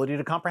our ability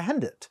to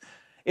comprehend it.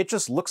 It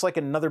just looks like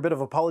another bit of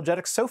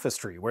apologetic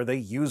sophistry where they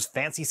use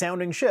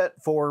fancy-sounding shit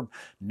for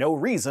no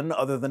reason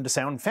other than to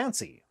sound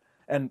fancy.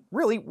 And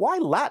really, why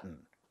Latin?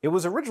 It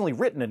was originally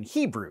written in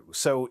Hebrew,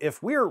 so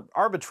if we're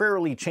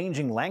arbitrarily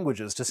changing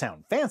languages to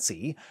sound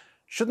fancy,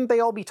 shouldn't they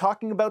all be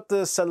talking about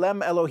the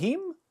Salem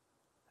Elohim?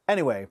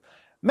 Anyway,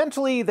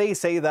 mentally they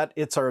say that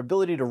it's our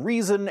ability to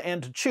reason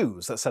and to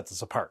choose that sets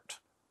us apart.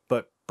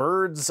 But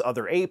birds,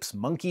 other apes,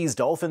 monkeys,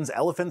 dolphins,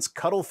 elephants,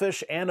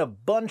 cuttlefish, and a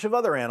bunch of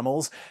other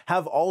animals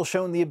have all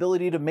shown the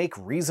ability to make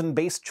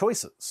reason-based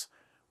choices.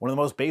 One of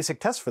the most basic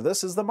tests for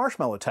this is the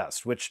marshmallow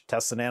test, which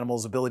tests an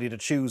animal's ability to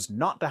choose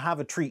not to have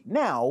a treat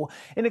now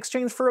in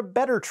exchange for a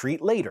better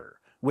treat later,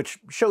 which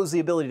shows the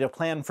ability to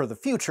plan for the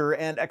future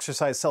and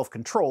exercise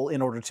self-control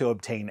in order to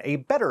obtain a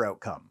better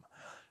outcome.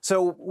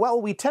 So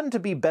while we tend to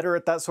be better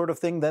at that sort of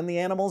thing than the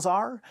animals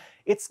are,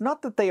 it's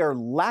not that they are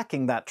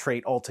lacking that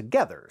trait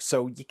altogether,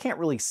 so you can't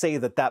really say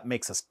that that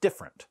makes us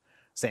different.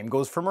 Same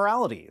goes for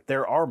morality.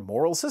 There are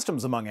moral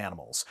systems among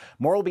animals.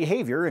 Moral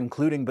behavior,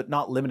 including but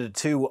not limited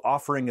to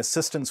offering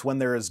assistance when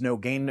there is no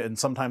gain and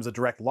sometimes a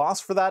direct loss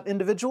for that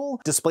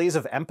individual, displays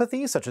of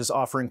empathy, such as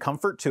offering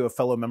comfort to a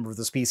fellow member of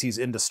the species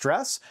in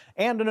distress,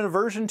 and an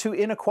aversion to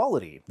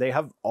inequality. They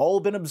have all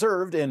been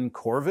observed in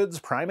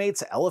corvids,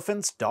 primates,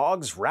 elephants,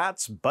 dogs,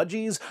 rats,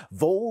 budgies,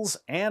 voles,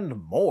 and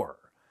more.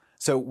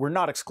 So we're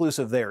not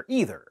exclusive there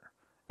either.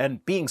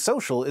 And being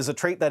social is a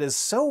trait that is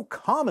so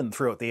common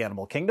throughout the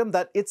animal kingdom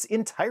that it's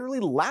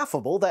entirely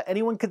laughable that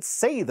anyone could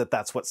say that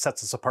that's what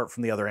sets us apart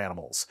from the other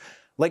animals.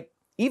 Like,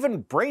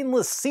 even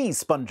brainless sea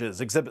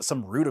sponges exhibit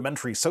some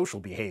rudimentary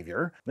social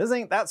behavior. This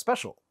ain't that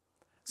special.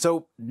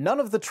 So none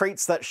of the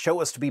traits that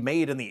show us to be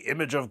made in the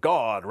image of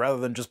God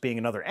rather than just being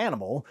another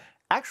animal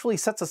actually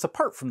sets us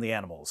apart from the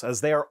animals,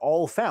 as they are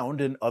all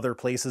found in other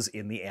places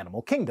in the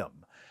animal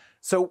kingdom.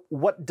 So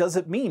what does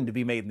it mean to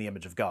be made in the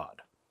image of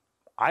God?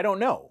 I don't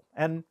know,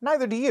 and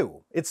neither do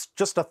you. It's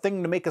just a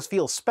thing to make us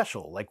feel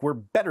special, like we're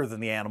better than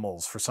the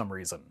animals for some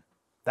reason.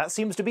 That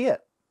seems to be it.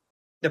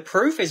 The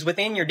proof is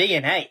within your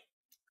DNA.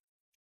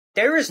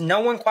 There is no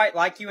one quite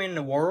like you in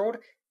the world.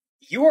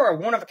 You are a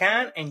one of a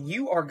kind, and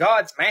you are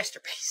God's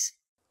masterpiece.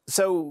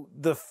 So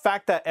the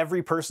fact that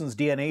every person's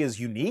DNA is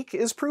unique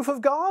is proof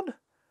of God?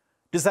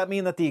 Does that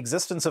mean that the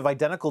existence of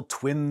identical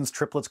twins,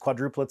 triplets,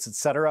 quadruplets,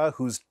 etc.,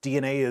 whose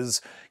DNA is,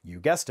 you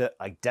guessed it,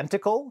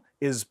 identical,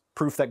 is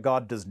proof that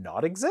God does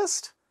not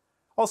exist?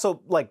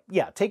 Also, like,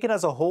 yeah, taken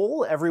as a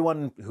whole,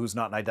 everyone who's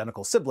not an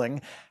identical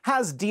sibling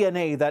has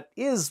DNA that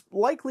is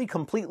likely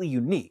completely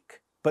unique.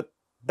 But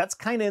that's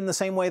kind of in the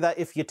same way that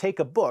if you take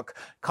a book,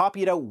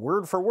 copy it out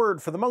word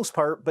for the most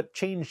part, but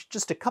change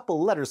just a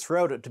couple letters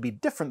throughout it to be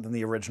different than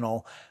the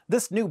original,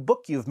 this new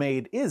book you've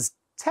made is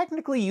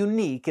technically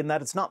unique in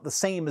that it's not the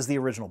same as the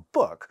original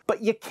book,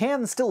 but you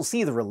can still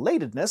see the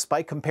relatedness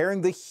by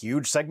comparing the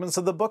huge segments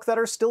of the book that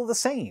are still the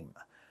same.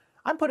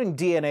 I'm putting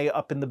DNA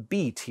up in the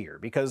B tier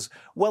because,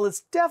 while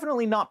it's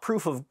definitely not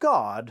proof of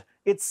God,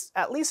 it's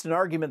at least an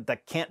argument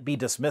that can't be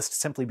dismissed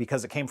simply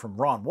because it came from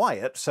Ron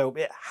Wyatt, so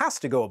it has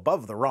to go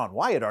above the Ron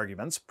Wyatt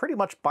arguments pretty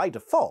much by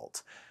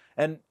default.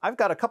 And I've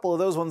got a couple of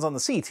those ones on the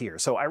C tier,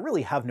 so I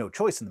really have no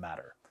choice in the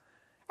matter.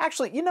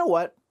 Actually, you know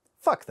what?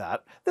 Fuck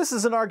that. This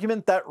is an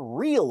argument that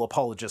real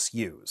apologists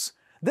use.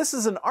 This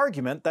is an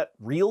argument that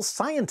real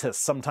scientists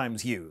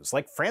sometimes use,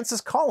 like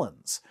Francis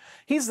Collins.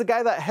 He's the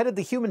guy that headed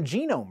the Human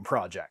Genome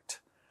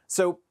Project.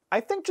 So I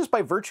think just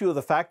by virtue of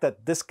the fact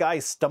that this guy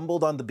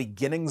stumbled on the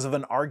beginnings of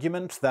an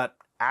argument that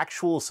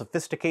actual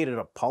sophisticated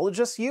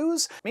apologists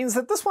use, means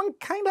that this one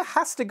kinda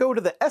has to go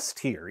to the S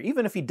tier,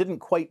 even if he didn't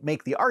quite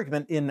make the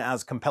argument in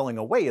as compelling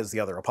a way as the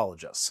other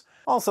apologists.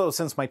 Also,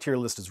 since my tier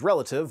list is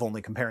relative,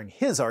 only comparing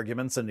his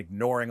arguments and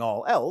ignoring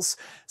all else,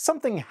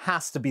 something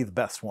has to be the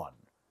best one.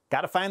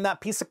 Gotta find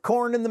that piece of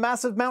corn in the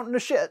massive mountain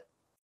of shit.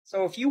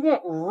 So if you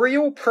want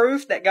real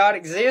proof that God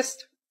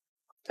exists,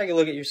 take a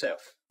look at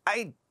yourself.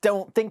 I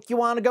don't think you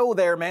want to go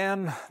there,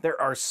 man. There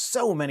are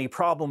so many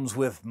problems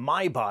with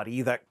my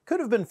body that could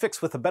have been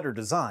fixed with a better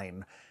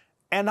design,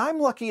 and I'm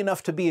lucky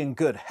enough to be in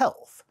good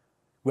health.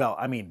 Well,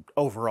 I mean,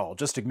 overall,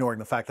 just ignoring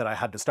the fact that I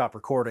had to stop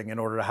recording in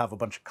order to have a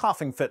bunch of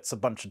coughing fits a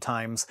bunch of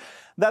times.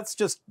 That's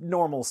just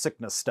normal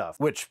sickness stuff,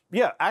 which,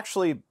 yeah,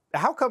 actually,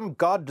 how come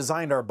God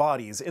designed our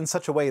bodies in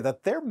such a way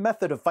that their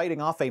method of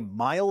fighting off a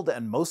mild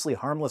and mostly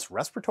harmless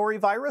respiratory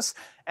virus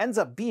ends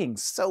up being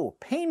so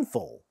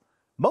painful?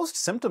 Most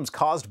symptoms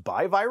caused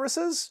by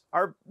viruses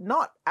are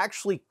not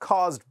actually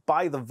caused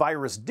by the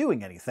virus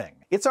doing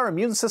anything. It's our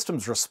immune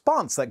system's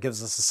response that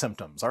gives us the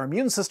symptoms. Our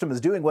immune system is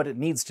doing what it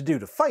needs to do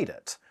to fight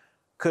it.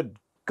 Could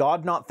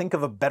God not think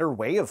of a better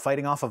way of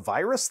fighting off a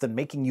virus than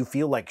making you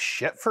feel like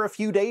shit for a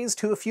few days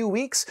to a few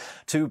weeks,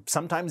 to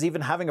sometimes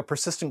even having a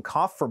persistent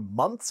cough for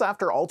months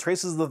after all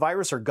traces of the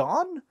virus are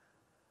gone?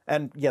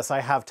 And yes,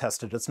 I have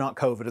tested. It's not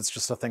COVID, it's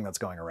just a thing that's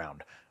going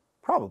around.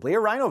 Probably a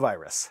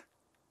rhinovirus.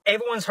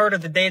 Everyone's heard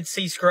of the Dead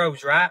Sea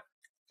Scrolls, right?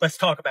 Let's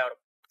talk about them.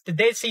 The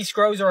Dead Sea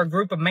Scrolls are a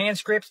group of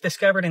manuscripts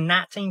discovered in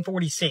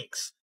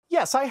 1946.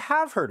 Yes, I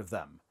have heard of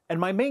them. And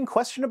my main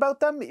question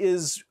about them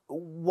is,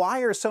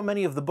 why are so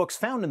many of the books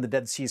found in the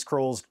Dead Sea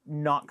Scrolls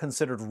not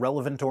considered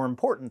relevant or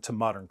important to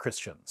modern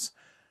Christians?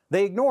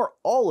 They ignore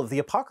all of the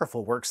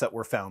apocryphal works that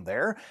were found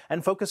there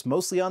and focus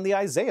mostly on the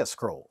Isaiah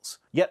scrolls.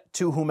 Yet,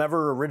 to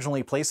whomever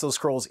originally placed those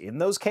scrolls in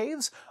those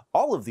caves,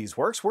 all of these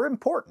works were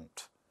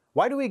important.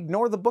 Why do we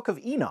ignore the Book of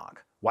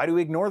Enoch? Why do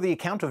we ignore the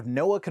account of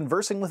Noah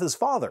conversing with his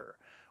father?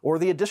 Or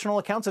the additional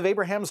accounts of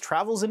Abraham's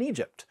travels in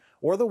Egypt?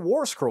 Or the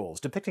war scrolls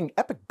depicting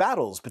epic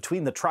battles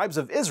between the tribes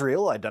of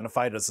Israel,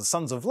 identified as the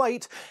Sons of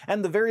Light,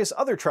 and the various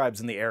other tribes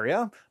in the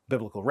area,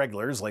 biblical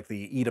regulars like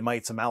the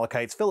Edomites,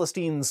 Amalekites,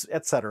 Philistines,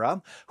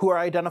 etc., who are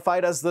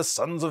identified as the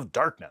Sons of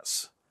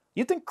Darkness?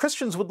 You'd think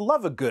Christians would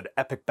love a good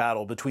epic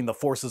battle between the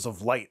forces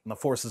of light and the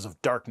forces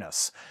of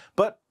darkness.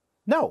 But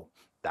no,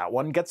 that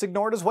one gets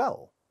ignored as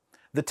well.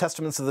 The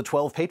Testaments of the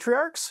 12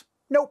 Patriarchs?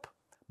 Nope.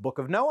 Book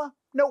of Noah?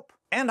 Nope.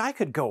 And I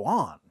could go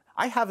on.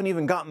 I haven't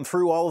even gotten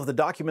through all of the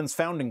documents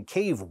found in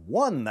Cave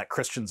 1 that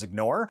Christians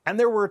ignore, and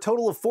there were a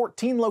total of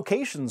 14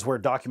 locations where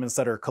documents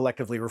that are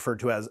collectively referred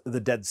to as the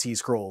Dead Sea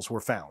Scrolls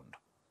were found.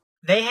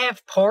 They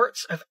have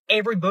parts of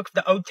every book of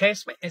the Old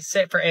Testament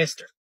except for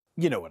Esther.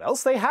 You know what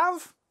else they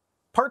have?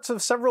 Parts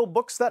of several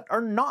books that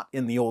are not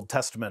in the Old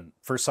Testament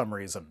for some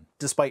reason,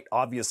 despite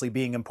obviously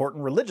being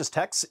important religious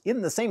texts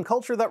in the same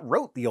culture that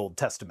wrote the Old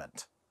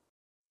Testament.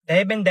 They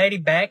have been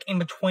dated back in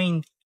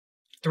between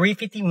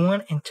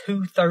 351 and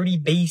 230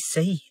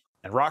 BC.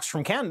 And rocks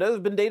from Canada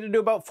have been dated to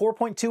about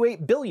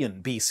 4.28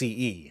 billion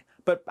BCE.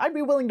 But I'd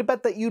be willing to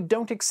bet that you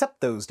don't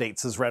accept those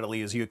dates as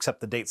readily as you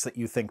accept the dates that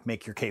you think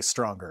make your case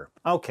stronger.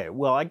 Okay,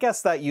 well, I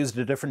guess that used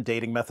a different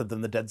dating method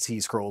than the Dead Sea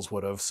Scrolls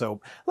would have,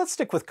 so let's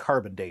stick with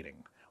carbon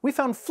dating. We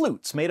found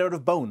flutes made out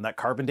of bone that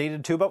carbon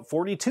dated to about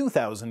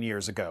 42,000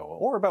 years ago,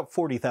 or about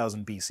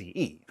 40,000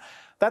 BCE.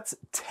 That's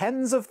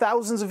tens of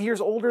thousands of years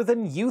older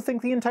than you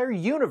think the entire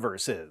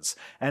universe is,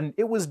 and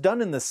it was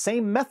done in the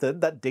same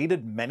method that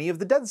dated many of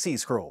the Dead Sea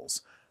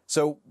Scrolls.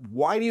 So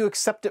why do you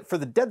accept it for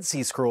the Dead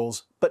Sea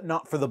Scrolls, but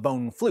not for the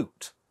bone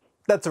flute?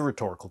 That's a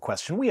rhetorical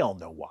question, we all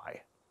know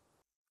why.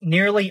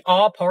 Nearly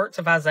all parts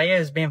of Isaiah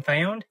has been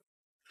found,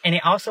 and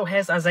it also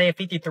has Isaiah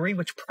 53,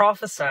 which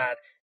prophesied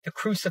the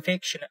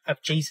crucifixion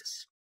of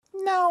Jesus.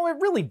 No, it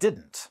really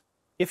didn't.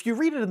 If you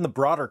read it in the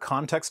broader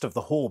context of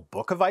the whole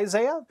book of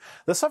Isaiah,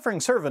 the suffering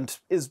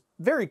servant is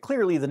very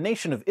clearly the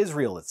nation of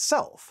Israel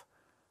itself.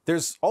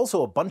 There's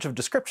also a bunch of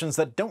descriptions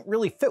that don't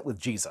really fit with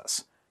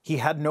Jesus. He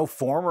had no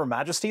form or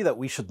majesty that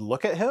we should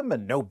look at him,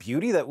 and no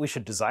beauty that we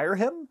should desire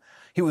him.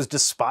 He was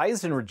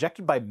despised and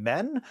rejected by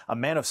men, a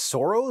man of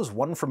sorrows,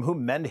 one from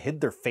whom men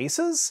hid their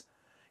faces.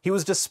 He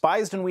was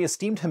despised and we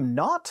esteemed him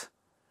not.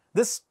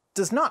 This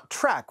does not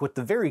track with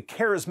the very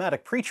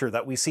charismatic preacher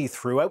that we see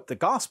throughout the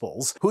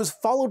Gospels, who is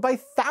followed by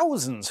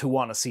thousands who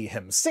want to see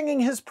him,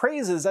 singing his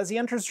praises as he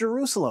enters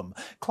Jerusalem,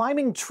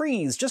 climbing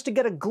trees just to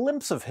get a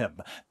glimpse of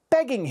him,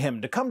 begging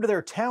him to come to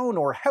their town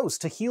or house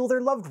to heal their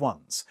loved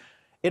ones.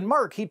 In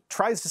Mark, he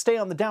tries to stay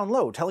on the down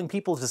low, telling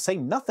people to say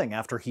nothing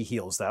after he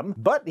heals them,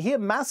 but he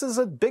amasses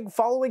a big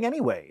following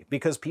anyway,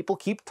 because people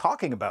keep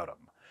talking about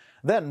him.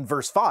 Then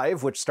verse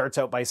 5, which starts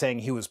out by saying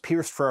he was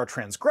pierced for our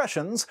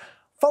transgressions,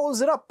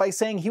 follows it up by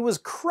saying he was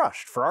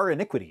crushed for our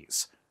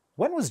iniquities.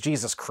 When was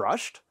Jesus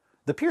crushed?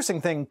 The piercing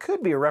thing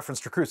could be a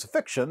reference to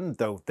crucifixion,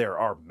 though there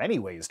are many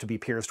ways to be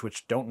pierced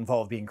which don't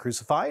involve being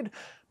crucified,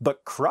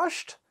 but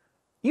crushed?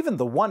 Even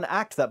the one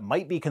act that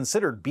might be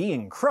considered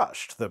being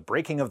crushed, the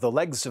breaking of the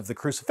legs of the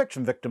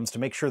crucifixion victims to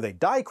make sure they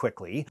die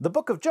quickly, the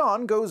book of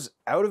John goes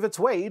out of its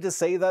way to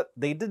say that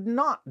they did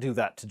not do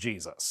that to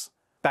Jesus.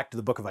 Back to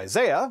the book of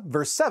Isaiah,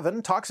 verse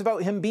 7 talks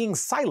about him being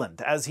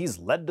silent as he's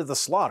led to the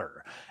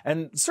slaughter.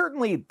 And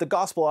certainly the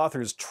gospel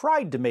authors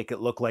tried to make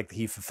it look like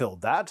he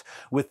fulfilled that,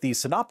 with the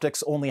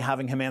synoptics only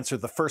having him answer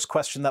the first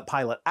question that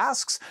Pilate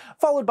asks,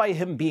 followed by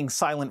him being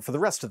silent for the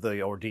rest of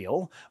the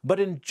ordeal.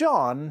 But in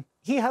John,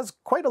 he has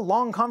quite a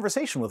long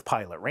conversation with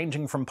Pilate,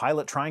 ranging from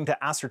Pilate trying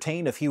to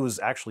ascertain if he was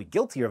actually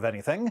guilty of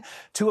anything,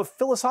 to a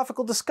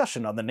philosophical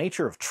discussion on the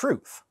nature of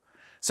truth.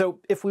 So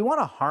if we want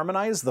to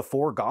harmonize the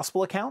four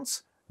gospel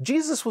accounts,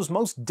 Jesus was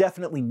most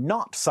definitely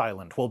not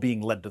silent while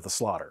being led to the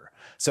slaughter,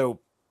 so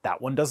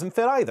that one doesn't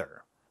fit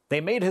either. They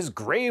made his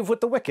grave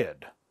with the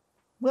wicked.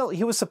 Well,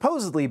 he was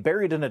supposedly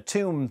buried in a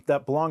tomb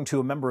that belonged to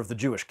a member of the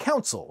Jewish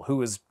council,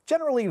 who is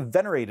generally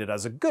venerated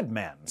as a good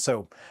man,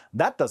 so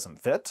that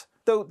doesn't fit.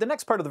 Though the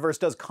next part of the verse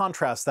does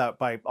contrast that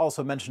by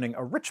also mentioning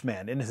a rich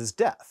man in his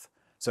death,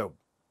 so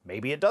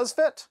maybe it does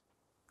fit?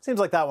 Seems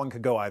like that one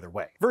could go either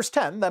way. Verse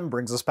 10 then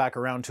brings us back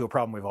around to a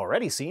problem we've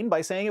already seen by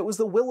saying it was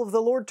the will of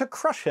the Lord to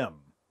crush him.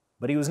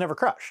 But he was never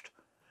crushed.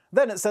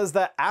 Then it says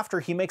that after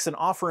he makes an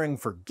offering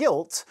for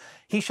guilt,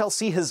 he shall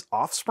see his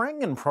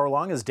offspring and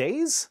prolong his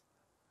days?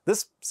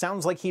 This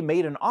sounds like he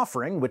made an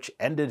offering which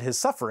ended his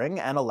suffering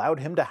and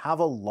allowed him to have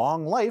a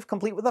long life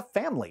complete with a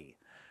family.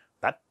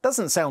 That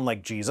doesn't sound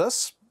like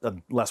Jesus,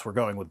 unless we're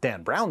going with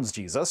Dan Brown's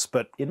Jesus,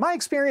 but in my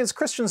experience,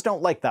 Christians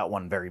don't like that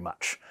one very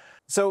much.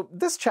 So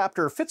this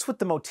chapter fits with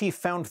the motif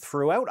found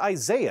throughout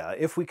Isaiah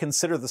if we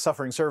consider the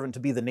suffering servant to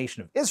be the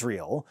nation of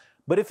Israel,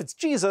 but if it's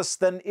Jesus,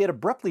 then it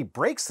abruptly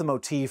breaks the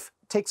motif,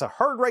 takes a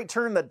hard right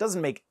turn that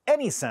doesn't make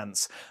any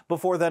sense,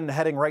 before then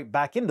heading right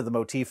back into the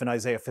motif in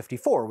Isaiah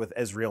 54, with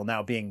Israel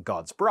now being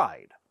God's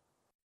bride.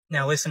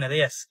 Now listen to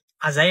this.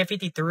 Isaiah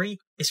 53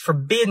 is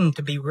forbidden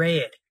to be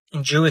read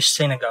in Jewish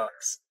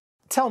synagogues.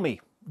 Tell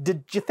me,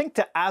 did you think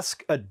to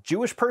ask a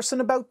Jewish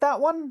person about that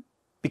one?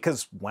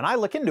 Because when I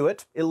look into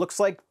it, it looks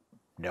like,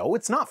 no,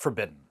 it's not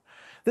forbidden.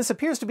 This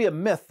appears to be a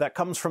myth that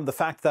comes from the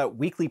fact that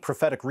weekly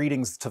prophetic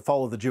readings to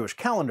follow the Jewish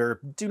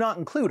calendar do not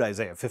include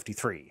Isaiah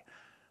 53.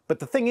 But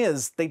the thing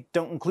is, they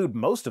don't include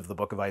most of the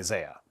book of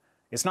Isaiah.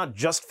 It's not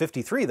just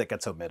 53 that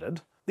gets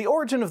omitted. The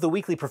origin of the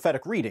weekly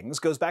prophetic readings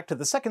goes back to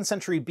the 2nd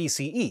century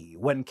BCE,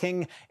 when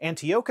King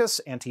Antiochus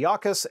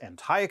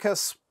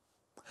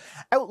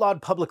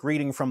outlawed public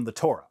reading from the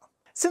Torah.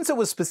 Since it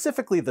was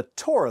specifically the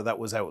Torah that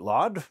was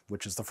outlawed,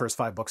 which is the first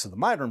 5 books of the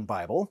modern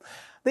Bible,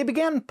 they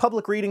began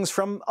public readings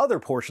from other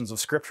portions of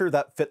Scripture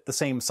that fit the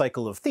same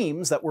cycle of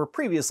themes that were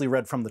previously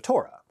read from the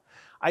Torah.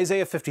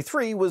 Isaiah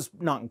 53 was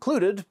not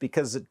included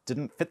because it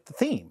didn't fit the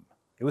theme.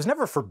 It was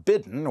never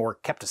forbidden or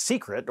kept a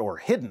secret or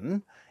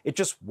hidden, it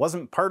just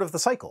wasn't part of the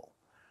cycle.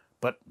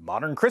 But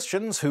modern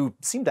Christians, who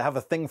seem to have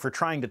a thing for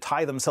trying to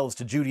tie themselves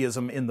to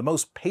Judaism in the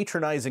most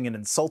patronizing and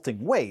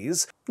insulting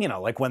ways,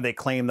 like when they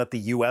claim that the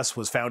US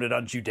was founded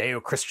on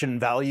Judeo-Christian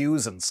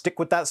values and stick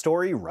with that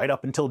story right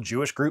up until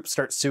Jewish groups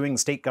start suing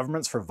state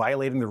governments for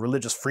violating their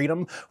religious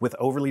freedom with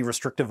overly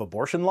restrictive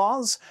abortion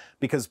laws,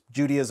 because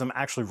Judaism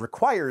actually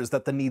requires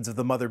that the needs of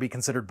the mother be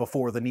considered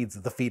before the needs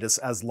of the fetus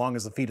as long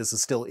as the fetus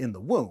is still in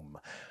the womb.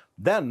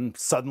 Then,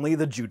 suddenly,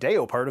 the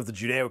Judeo part of the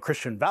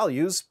Judeo-Christian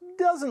values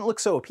doesn't look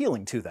so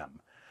appealing to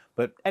them.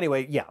 But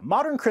anyway, yeah,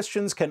 modern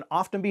Christians can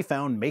often be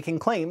found making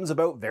claims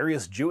about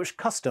various Jewish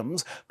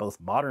customs,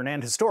 both modern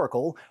and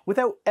historical,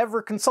 without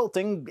ever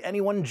consulting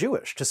anyone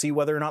Jewish to see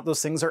whether or not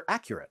those things are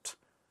accurate.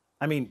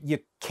 I mean, you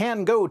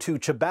can go to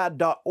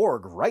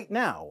chabad.org right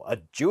now, a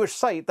Jewish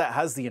site that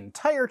has the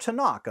entire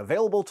Tanakh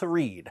available to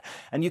read,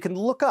 and you can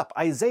look up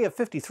Isaiah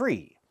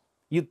 53.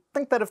 You'd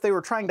think that if they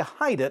were trying to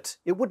hide it,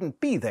 it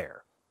wouldn't be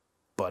there.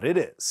 But it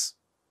is.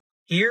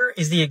 Here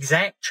is the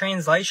exact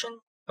translation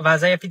of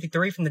Isaiah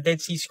 53 from the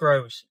Dead Sea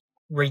Scrolls.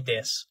 Read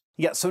this.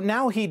 Yeah, so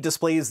now he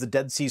displays the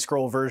Dead Sea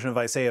Scroll version of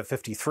Isaiah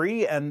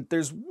 53, and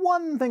there's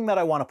one thing that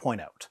I want to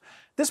point out.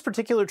 This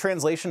particular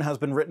translation has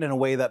been written in a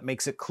way that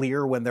makes it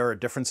clear when there are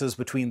differences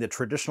between the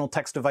traditional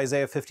text of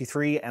Isaiah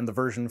 53 and the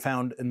version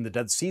found in the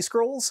Dead Sea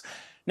Scrolls.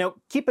 Now,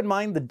 keep in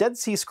mind, the Dead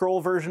Sea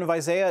Scroll version of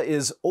Isaiah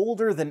is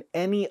older than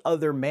any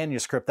other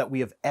manuscript that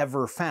we have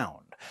ever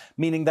found,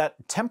 meaning that,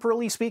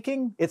 temporally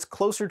speaking, it's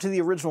closer to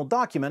the original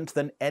document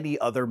than any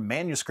other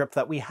manuscript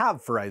that we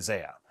have for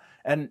Isaiah.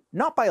 And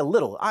not by a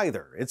little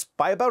either, it's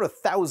by about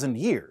 1,000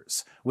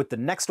 years, with the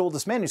next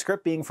oldest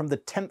manuscript being from the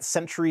 10th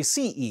century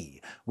CE,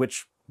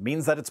 which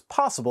means that it's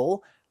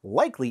possible,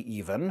 likely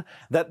even,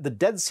 that the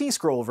Dead Sea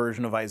Scroll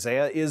version of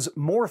Isaiah is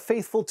more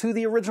faithful to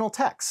the original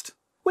text.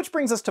 Which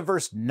brings us to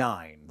verse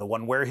 9, the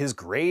one where his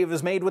grave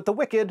is made with the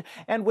wicked,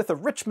 and with a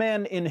rich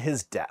man in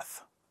his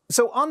death.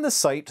 So on this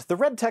site, the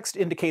red text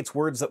indicates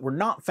words that were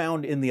not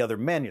found in the other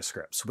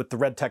manuscripts, with the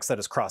red text that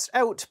is crossed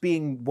out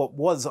being what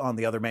was on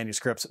the other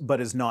manuscripts but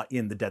is not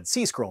in the Dead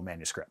Sea Scroll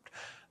manuscript.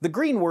 The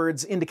green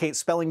words indicate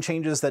spelling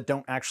changes that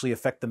don't actually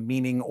affect the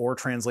meaning or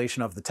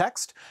translation of the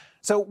text.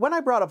 So when I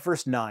brought up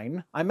verse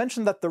 9, I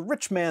mentioned that the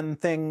rich man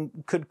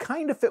thing could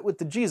kind of fit with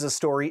the Jesus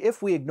story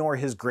if we ignore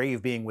his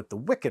grave being with the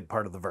wicked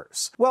part of the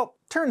verse. Well,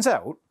 turns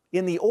out,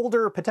 in the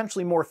older,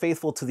 potentially more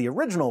faithful to the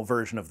original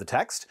version of the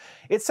text,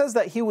 it says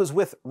that he was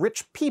with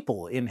rich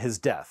people in his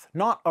death,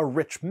 not a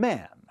rich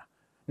man.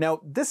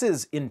 Now, this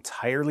is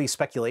entirely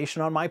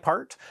speculation on my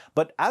part,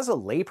 but as a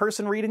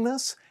layperson reading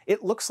this,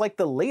 it looks like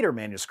the later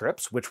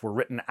manuscripts, which were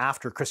written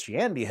after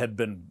Christianity had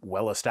been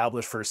well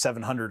established for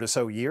 700 or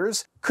so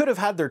years, could have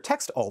had their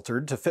text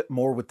altered to fit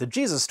more with the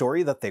Jesus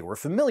story that they were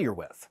familiar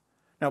with.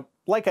 Now,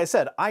 like I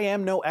said, I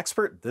am no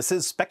expert, this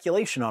is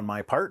speculation on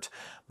my part,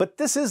 but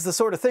this is the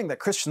sort of thing that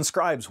Christian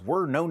scribes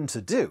were known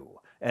to do.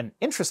 And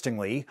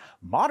interestingly,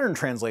 modern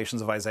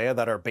translations of Isaiah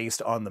that are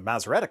based on the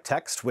Masoretic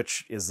text,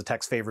 which is the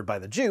text favored by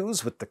the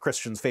Jews, with the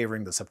Christians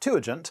favoring the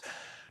Septuagint,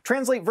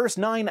 translate verse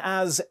 9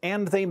 as,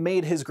 "And they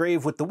made his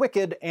grave with the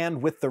wicked,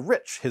 and with the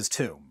rich his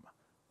tomb."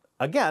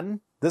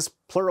 Again, this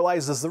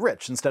pluralizes the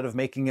rich instead of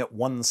making it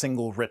one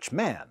single rich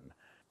man.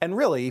 And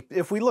really,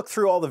 if we look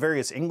through all the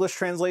various English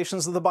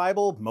translations of the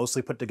Bible,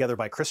 mostly put together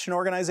by Christian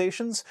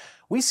organizations,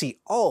 we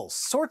see all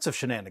sorts of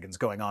shenanigans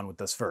going on with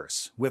this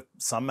verse, with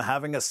some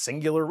having a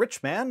singular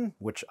rich man,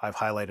 which I've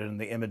highlighted in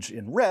the image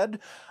in red,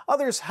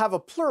 others have a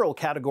plural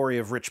category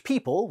of rich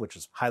people, which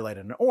is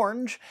highlighted in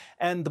orange,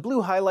 and the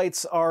blue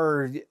highlights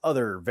are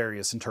other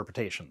various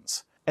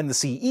interpretations. And the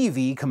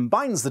CEV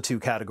combines the two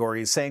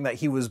categories, saying that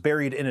he was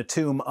buried in a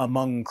tomb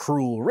among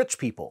cruel rich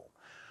people.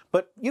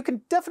 But you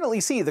can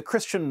definitely see the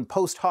Christian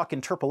post hoc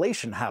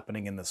interpolation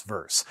happening in this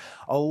verse.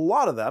 A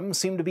lot of them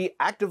seem to be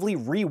actively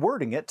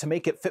rewording it to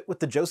make it fit with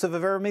the Joseph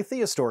of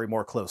Arimathea story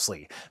more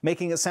closely,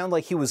 making it sound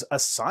like he was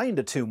assigned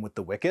a tomb with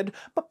the wicked,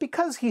 but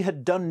because he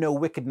had done no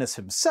wickedness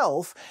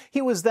himself,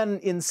 he was then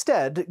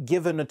instead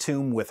given a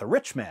tomb with a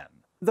rich man.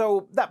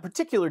 Though that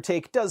particular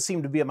take does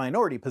seem to be a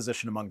minority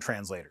position among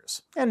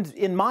translators. And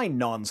in my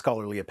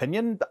non-scholarly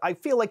opinion, I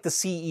feel like the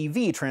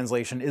CEV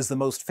translation is the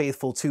most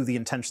faithful to the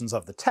intentions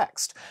of the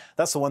text.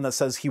 That's the one that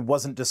says he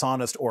wasn't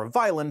dishonest or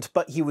violent,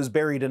 but he was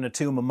buried in a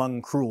tomb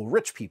among cruel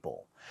rich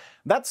people.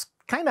 That's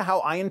kind of how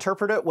I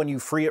interpret it when you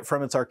free it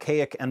from its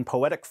archaic and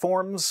poetic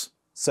forms,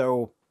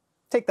 so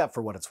take that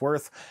for what it's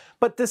worth.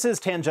 But this is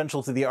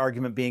tangential to the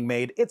argument being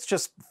made. It's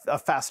just a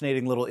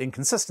fascinating little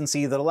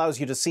inconsistency that allows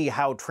you to see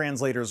how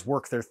translators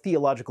work their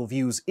theological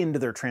views into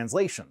their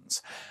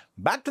translations.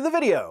 Back to the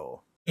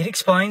video! It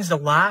explains the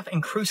life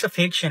and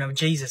crucifixion of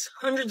Jesus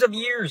hundreds of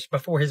years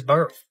before his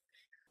birth.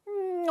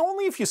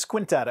 Only if you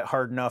squint at it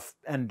hard enough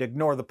and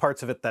ignore the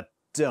parts of it that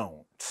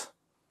don't.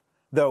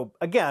 Though,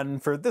 again,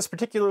 for this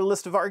particular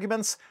list of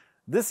arguments,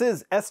 this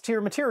is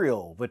S-tier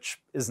material,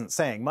 which isn't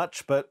saying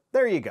much, but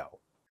there you go.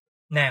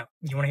 Now,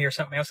 you want to hear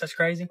something else that's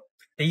crazy?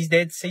 These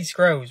Dead Sea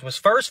Scrolls was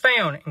first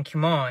found in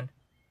Qumran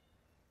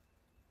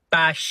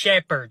by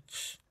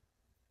shepherds.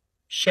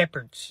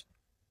 Shepherds.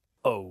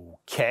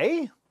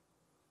 Okay.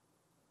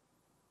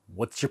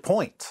 What's your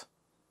point?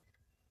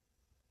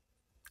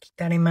 Keep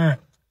that in mind.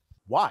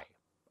 Why?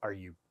 Are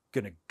you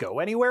gonna go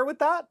anywhere with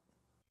that?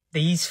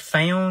 These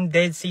found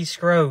Dead Sea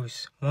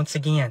Scrolls, once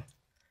again,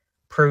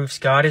 proves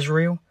God is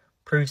real,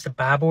 proves the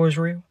Bible is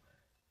real,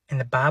 and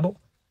the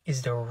Bible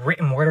is the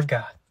written word of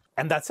God.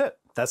 And that's it.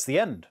 That's the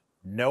end.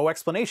 No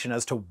explanation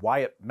as to why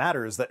it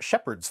matters that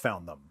shepherds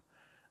found them.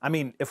 I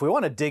mean, if we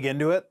want to dig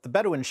into it, the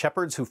Bedouin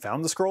shepherds who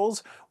found the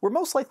scrolls were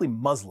most likely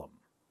Muslim.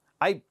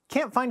 I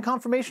can't find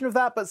confirmation of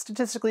that, but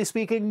statistically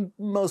speaking,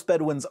 most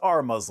Bedouins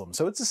are Muslim,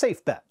 so it's a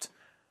safe bet.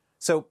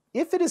 So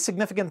if it is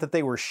significant that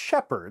they were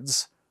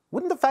shepherds,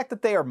 wouldn't the fact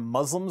that they are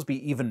Muslims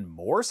be even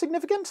more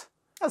significant?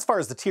 As far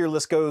as the tier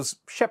list goes,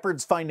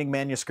 shepherds finding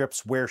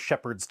manuscripts where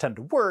shepherds tend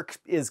to work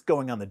is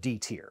going on the D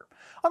tier.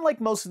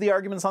 Unlike most of the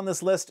arguments on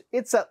this list,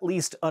 it's at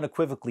least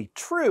unequivocally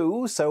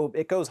true, so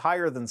it goes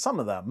higher than some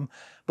of them,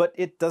 but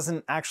it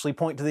doesn't actually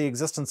point to the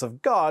existence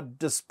of God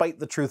despite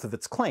the truth of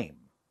its claim.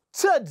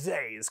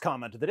 Today's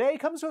comment of the day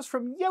comes to us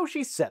from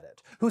Yoshi Said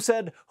It, who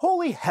said,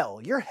 "Holy hell,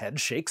 your head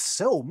shakes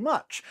so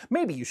much.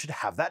 Maybe you should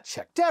have that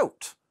checked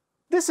out."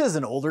 This is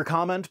an older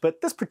comment,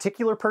 but this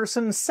particular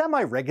person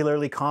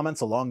semi-regularly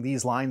comments along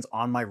these lines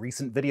on my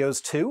recent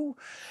videos too.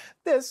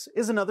 This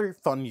is another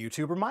fun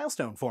YouTuber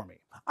milestone for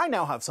me. I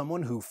now have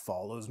someone who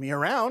follows me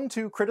around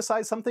to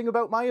criticize something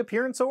about my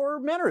appearance or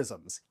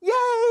mannerisms.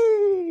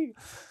 Yay!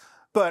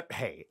 But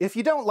hey, if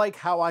you don't like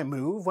how I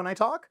move when I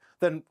talk,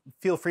 then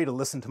feel free to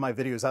listen to my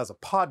videos as a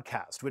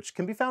podcast, which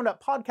can be found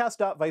at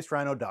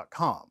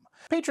podcast.vicerhino.com.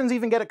 Patrons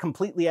even get it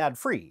completely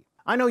ad-free.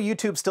 I know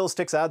YouTube still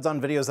sticks ads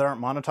on videos that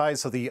aren't monetized,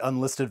 so the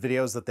unlisted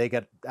videos that they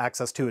get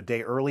access to a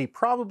day early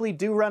probably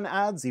do run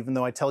ads, even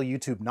though I tell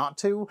YouTube not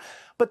to.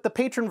 But the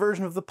patron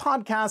version of the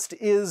podcast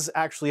is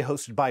actually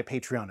hosted by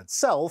Patreon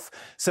itself,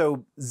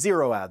 so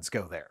 0 ads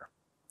go there.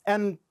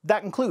 And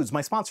that includes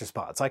my sponsor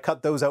spots. I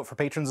cut those out for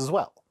patrons as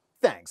well.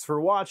 Thanks for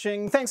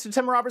watching. Thanks to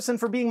Tim Robertson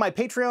for being my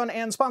Patreon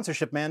and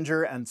sponsorship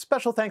manager, and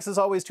special thanks as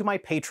always to my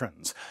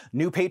patrons.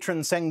 New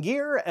patron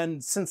Sengir,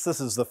 and since this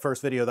is the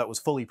first video that was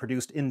fully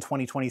produced in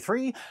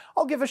 2023,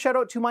 I'll give a shout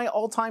out to my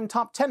all-time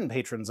top 10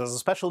 patrons as a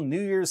special New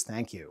Year's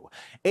thank you.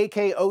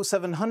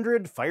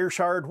 AK0700,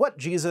 Fireshard, What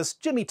Jesus,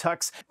 Jimmy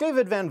Tux,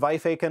 David Van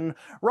Vijfaken,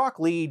 Rock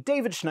Lee,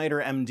 David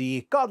Schneider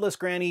MD, Godless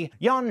Granny,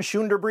 Jan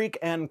Schoenderbreek,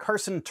 and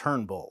Carson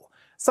Turnbull.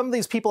 Some of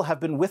these people have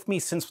been with me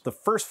since the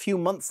first few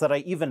months that I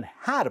even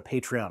had a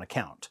Patreon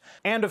account.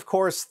 And of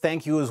course,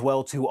 thank you as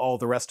well to all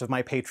the rest of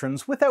my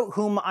patrons, without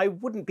whom I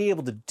wouldn't be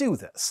able to do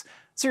this.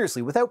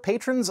 Seriously, without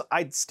patrons,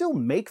 I'd still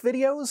make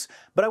videos,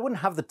 but I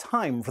wouldn't have the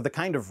time for the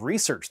kind of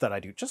research that I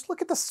do. Just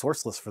look at the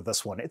source list for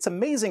this one. It's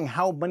amazing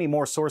how many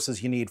more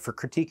sources you need for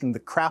critiquing the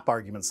crap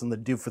arguments than they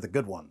do for the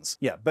good ones.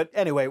 Yeah, but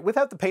anyway,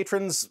 without the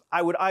patrons,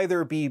 I would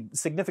either be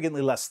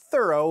significantly less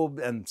thorough,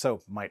 and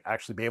so might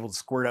actually be able to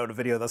squirt out a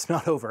video that's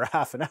not over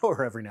half an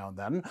hour every now and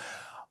then,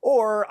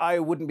 or I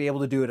wouldn't be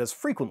able to do it as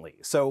frequently.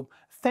 So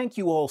thank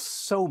you all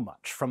so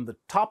much, from the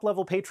top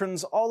level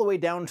patrons all the way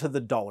down to the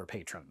dollar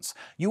patrons.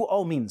 You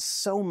all mean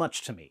so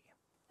much to me.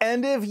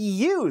 And if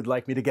you'd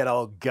like me to get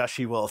all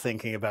gushy while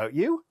thinking about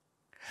you,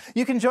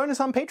 you can join us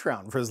on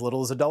Patreon for as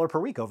little as $1 per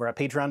week over at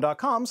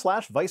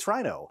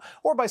patreon.com/vicerhino,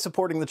 or by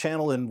supporting the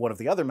channel in one of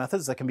the other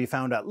methods that can be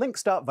found at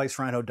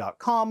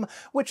links.vicerhino.com,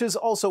 which is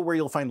also where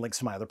you'll find links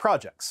to my other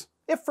projects.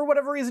 If for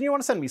whatever reason you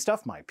want to send me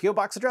stuff, my P.O.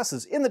 Box address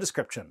is in the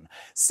description.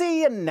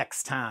 See you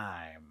next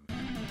time!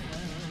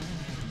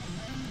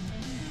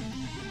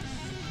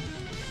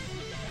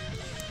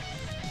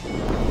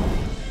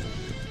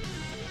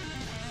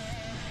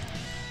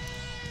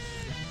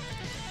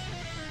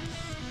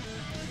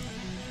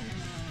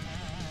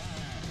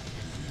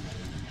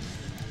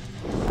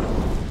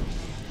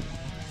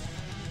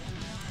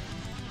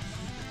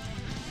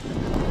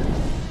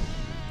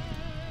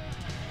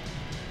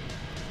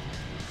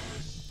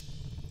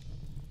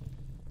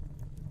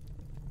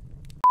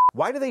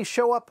 Why do they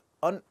show up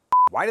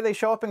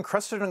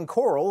encrusted in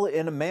coral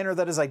in a manner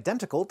that is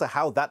identical to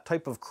how that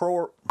type of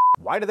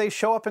Why do they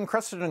show up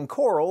encrusted in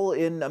coral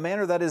in a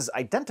manner that is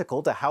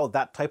identical to how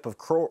that type of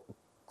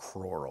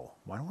Coral.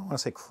 Why do I want to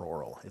say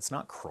coral? It's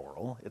not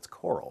coral, it's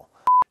coral.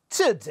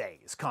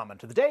 Today's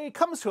comment of the day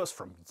comes to us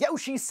from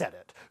Yoshi Said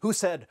It, who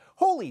said,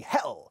 "Holy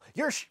hell,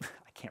 I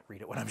can't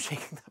read it when I'm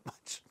shaking that much.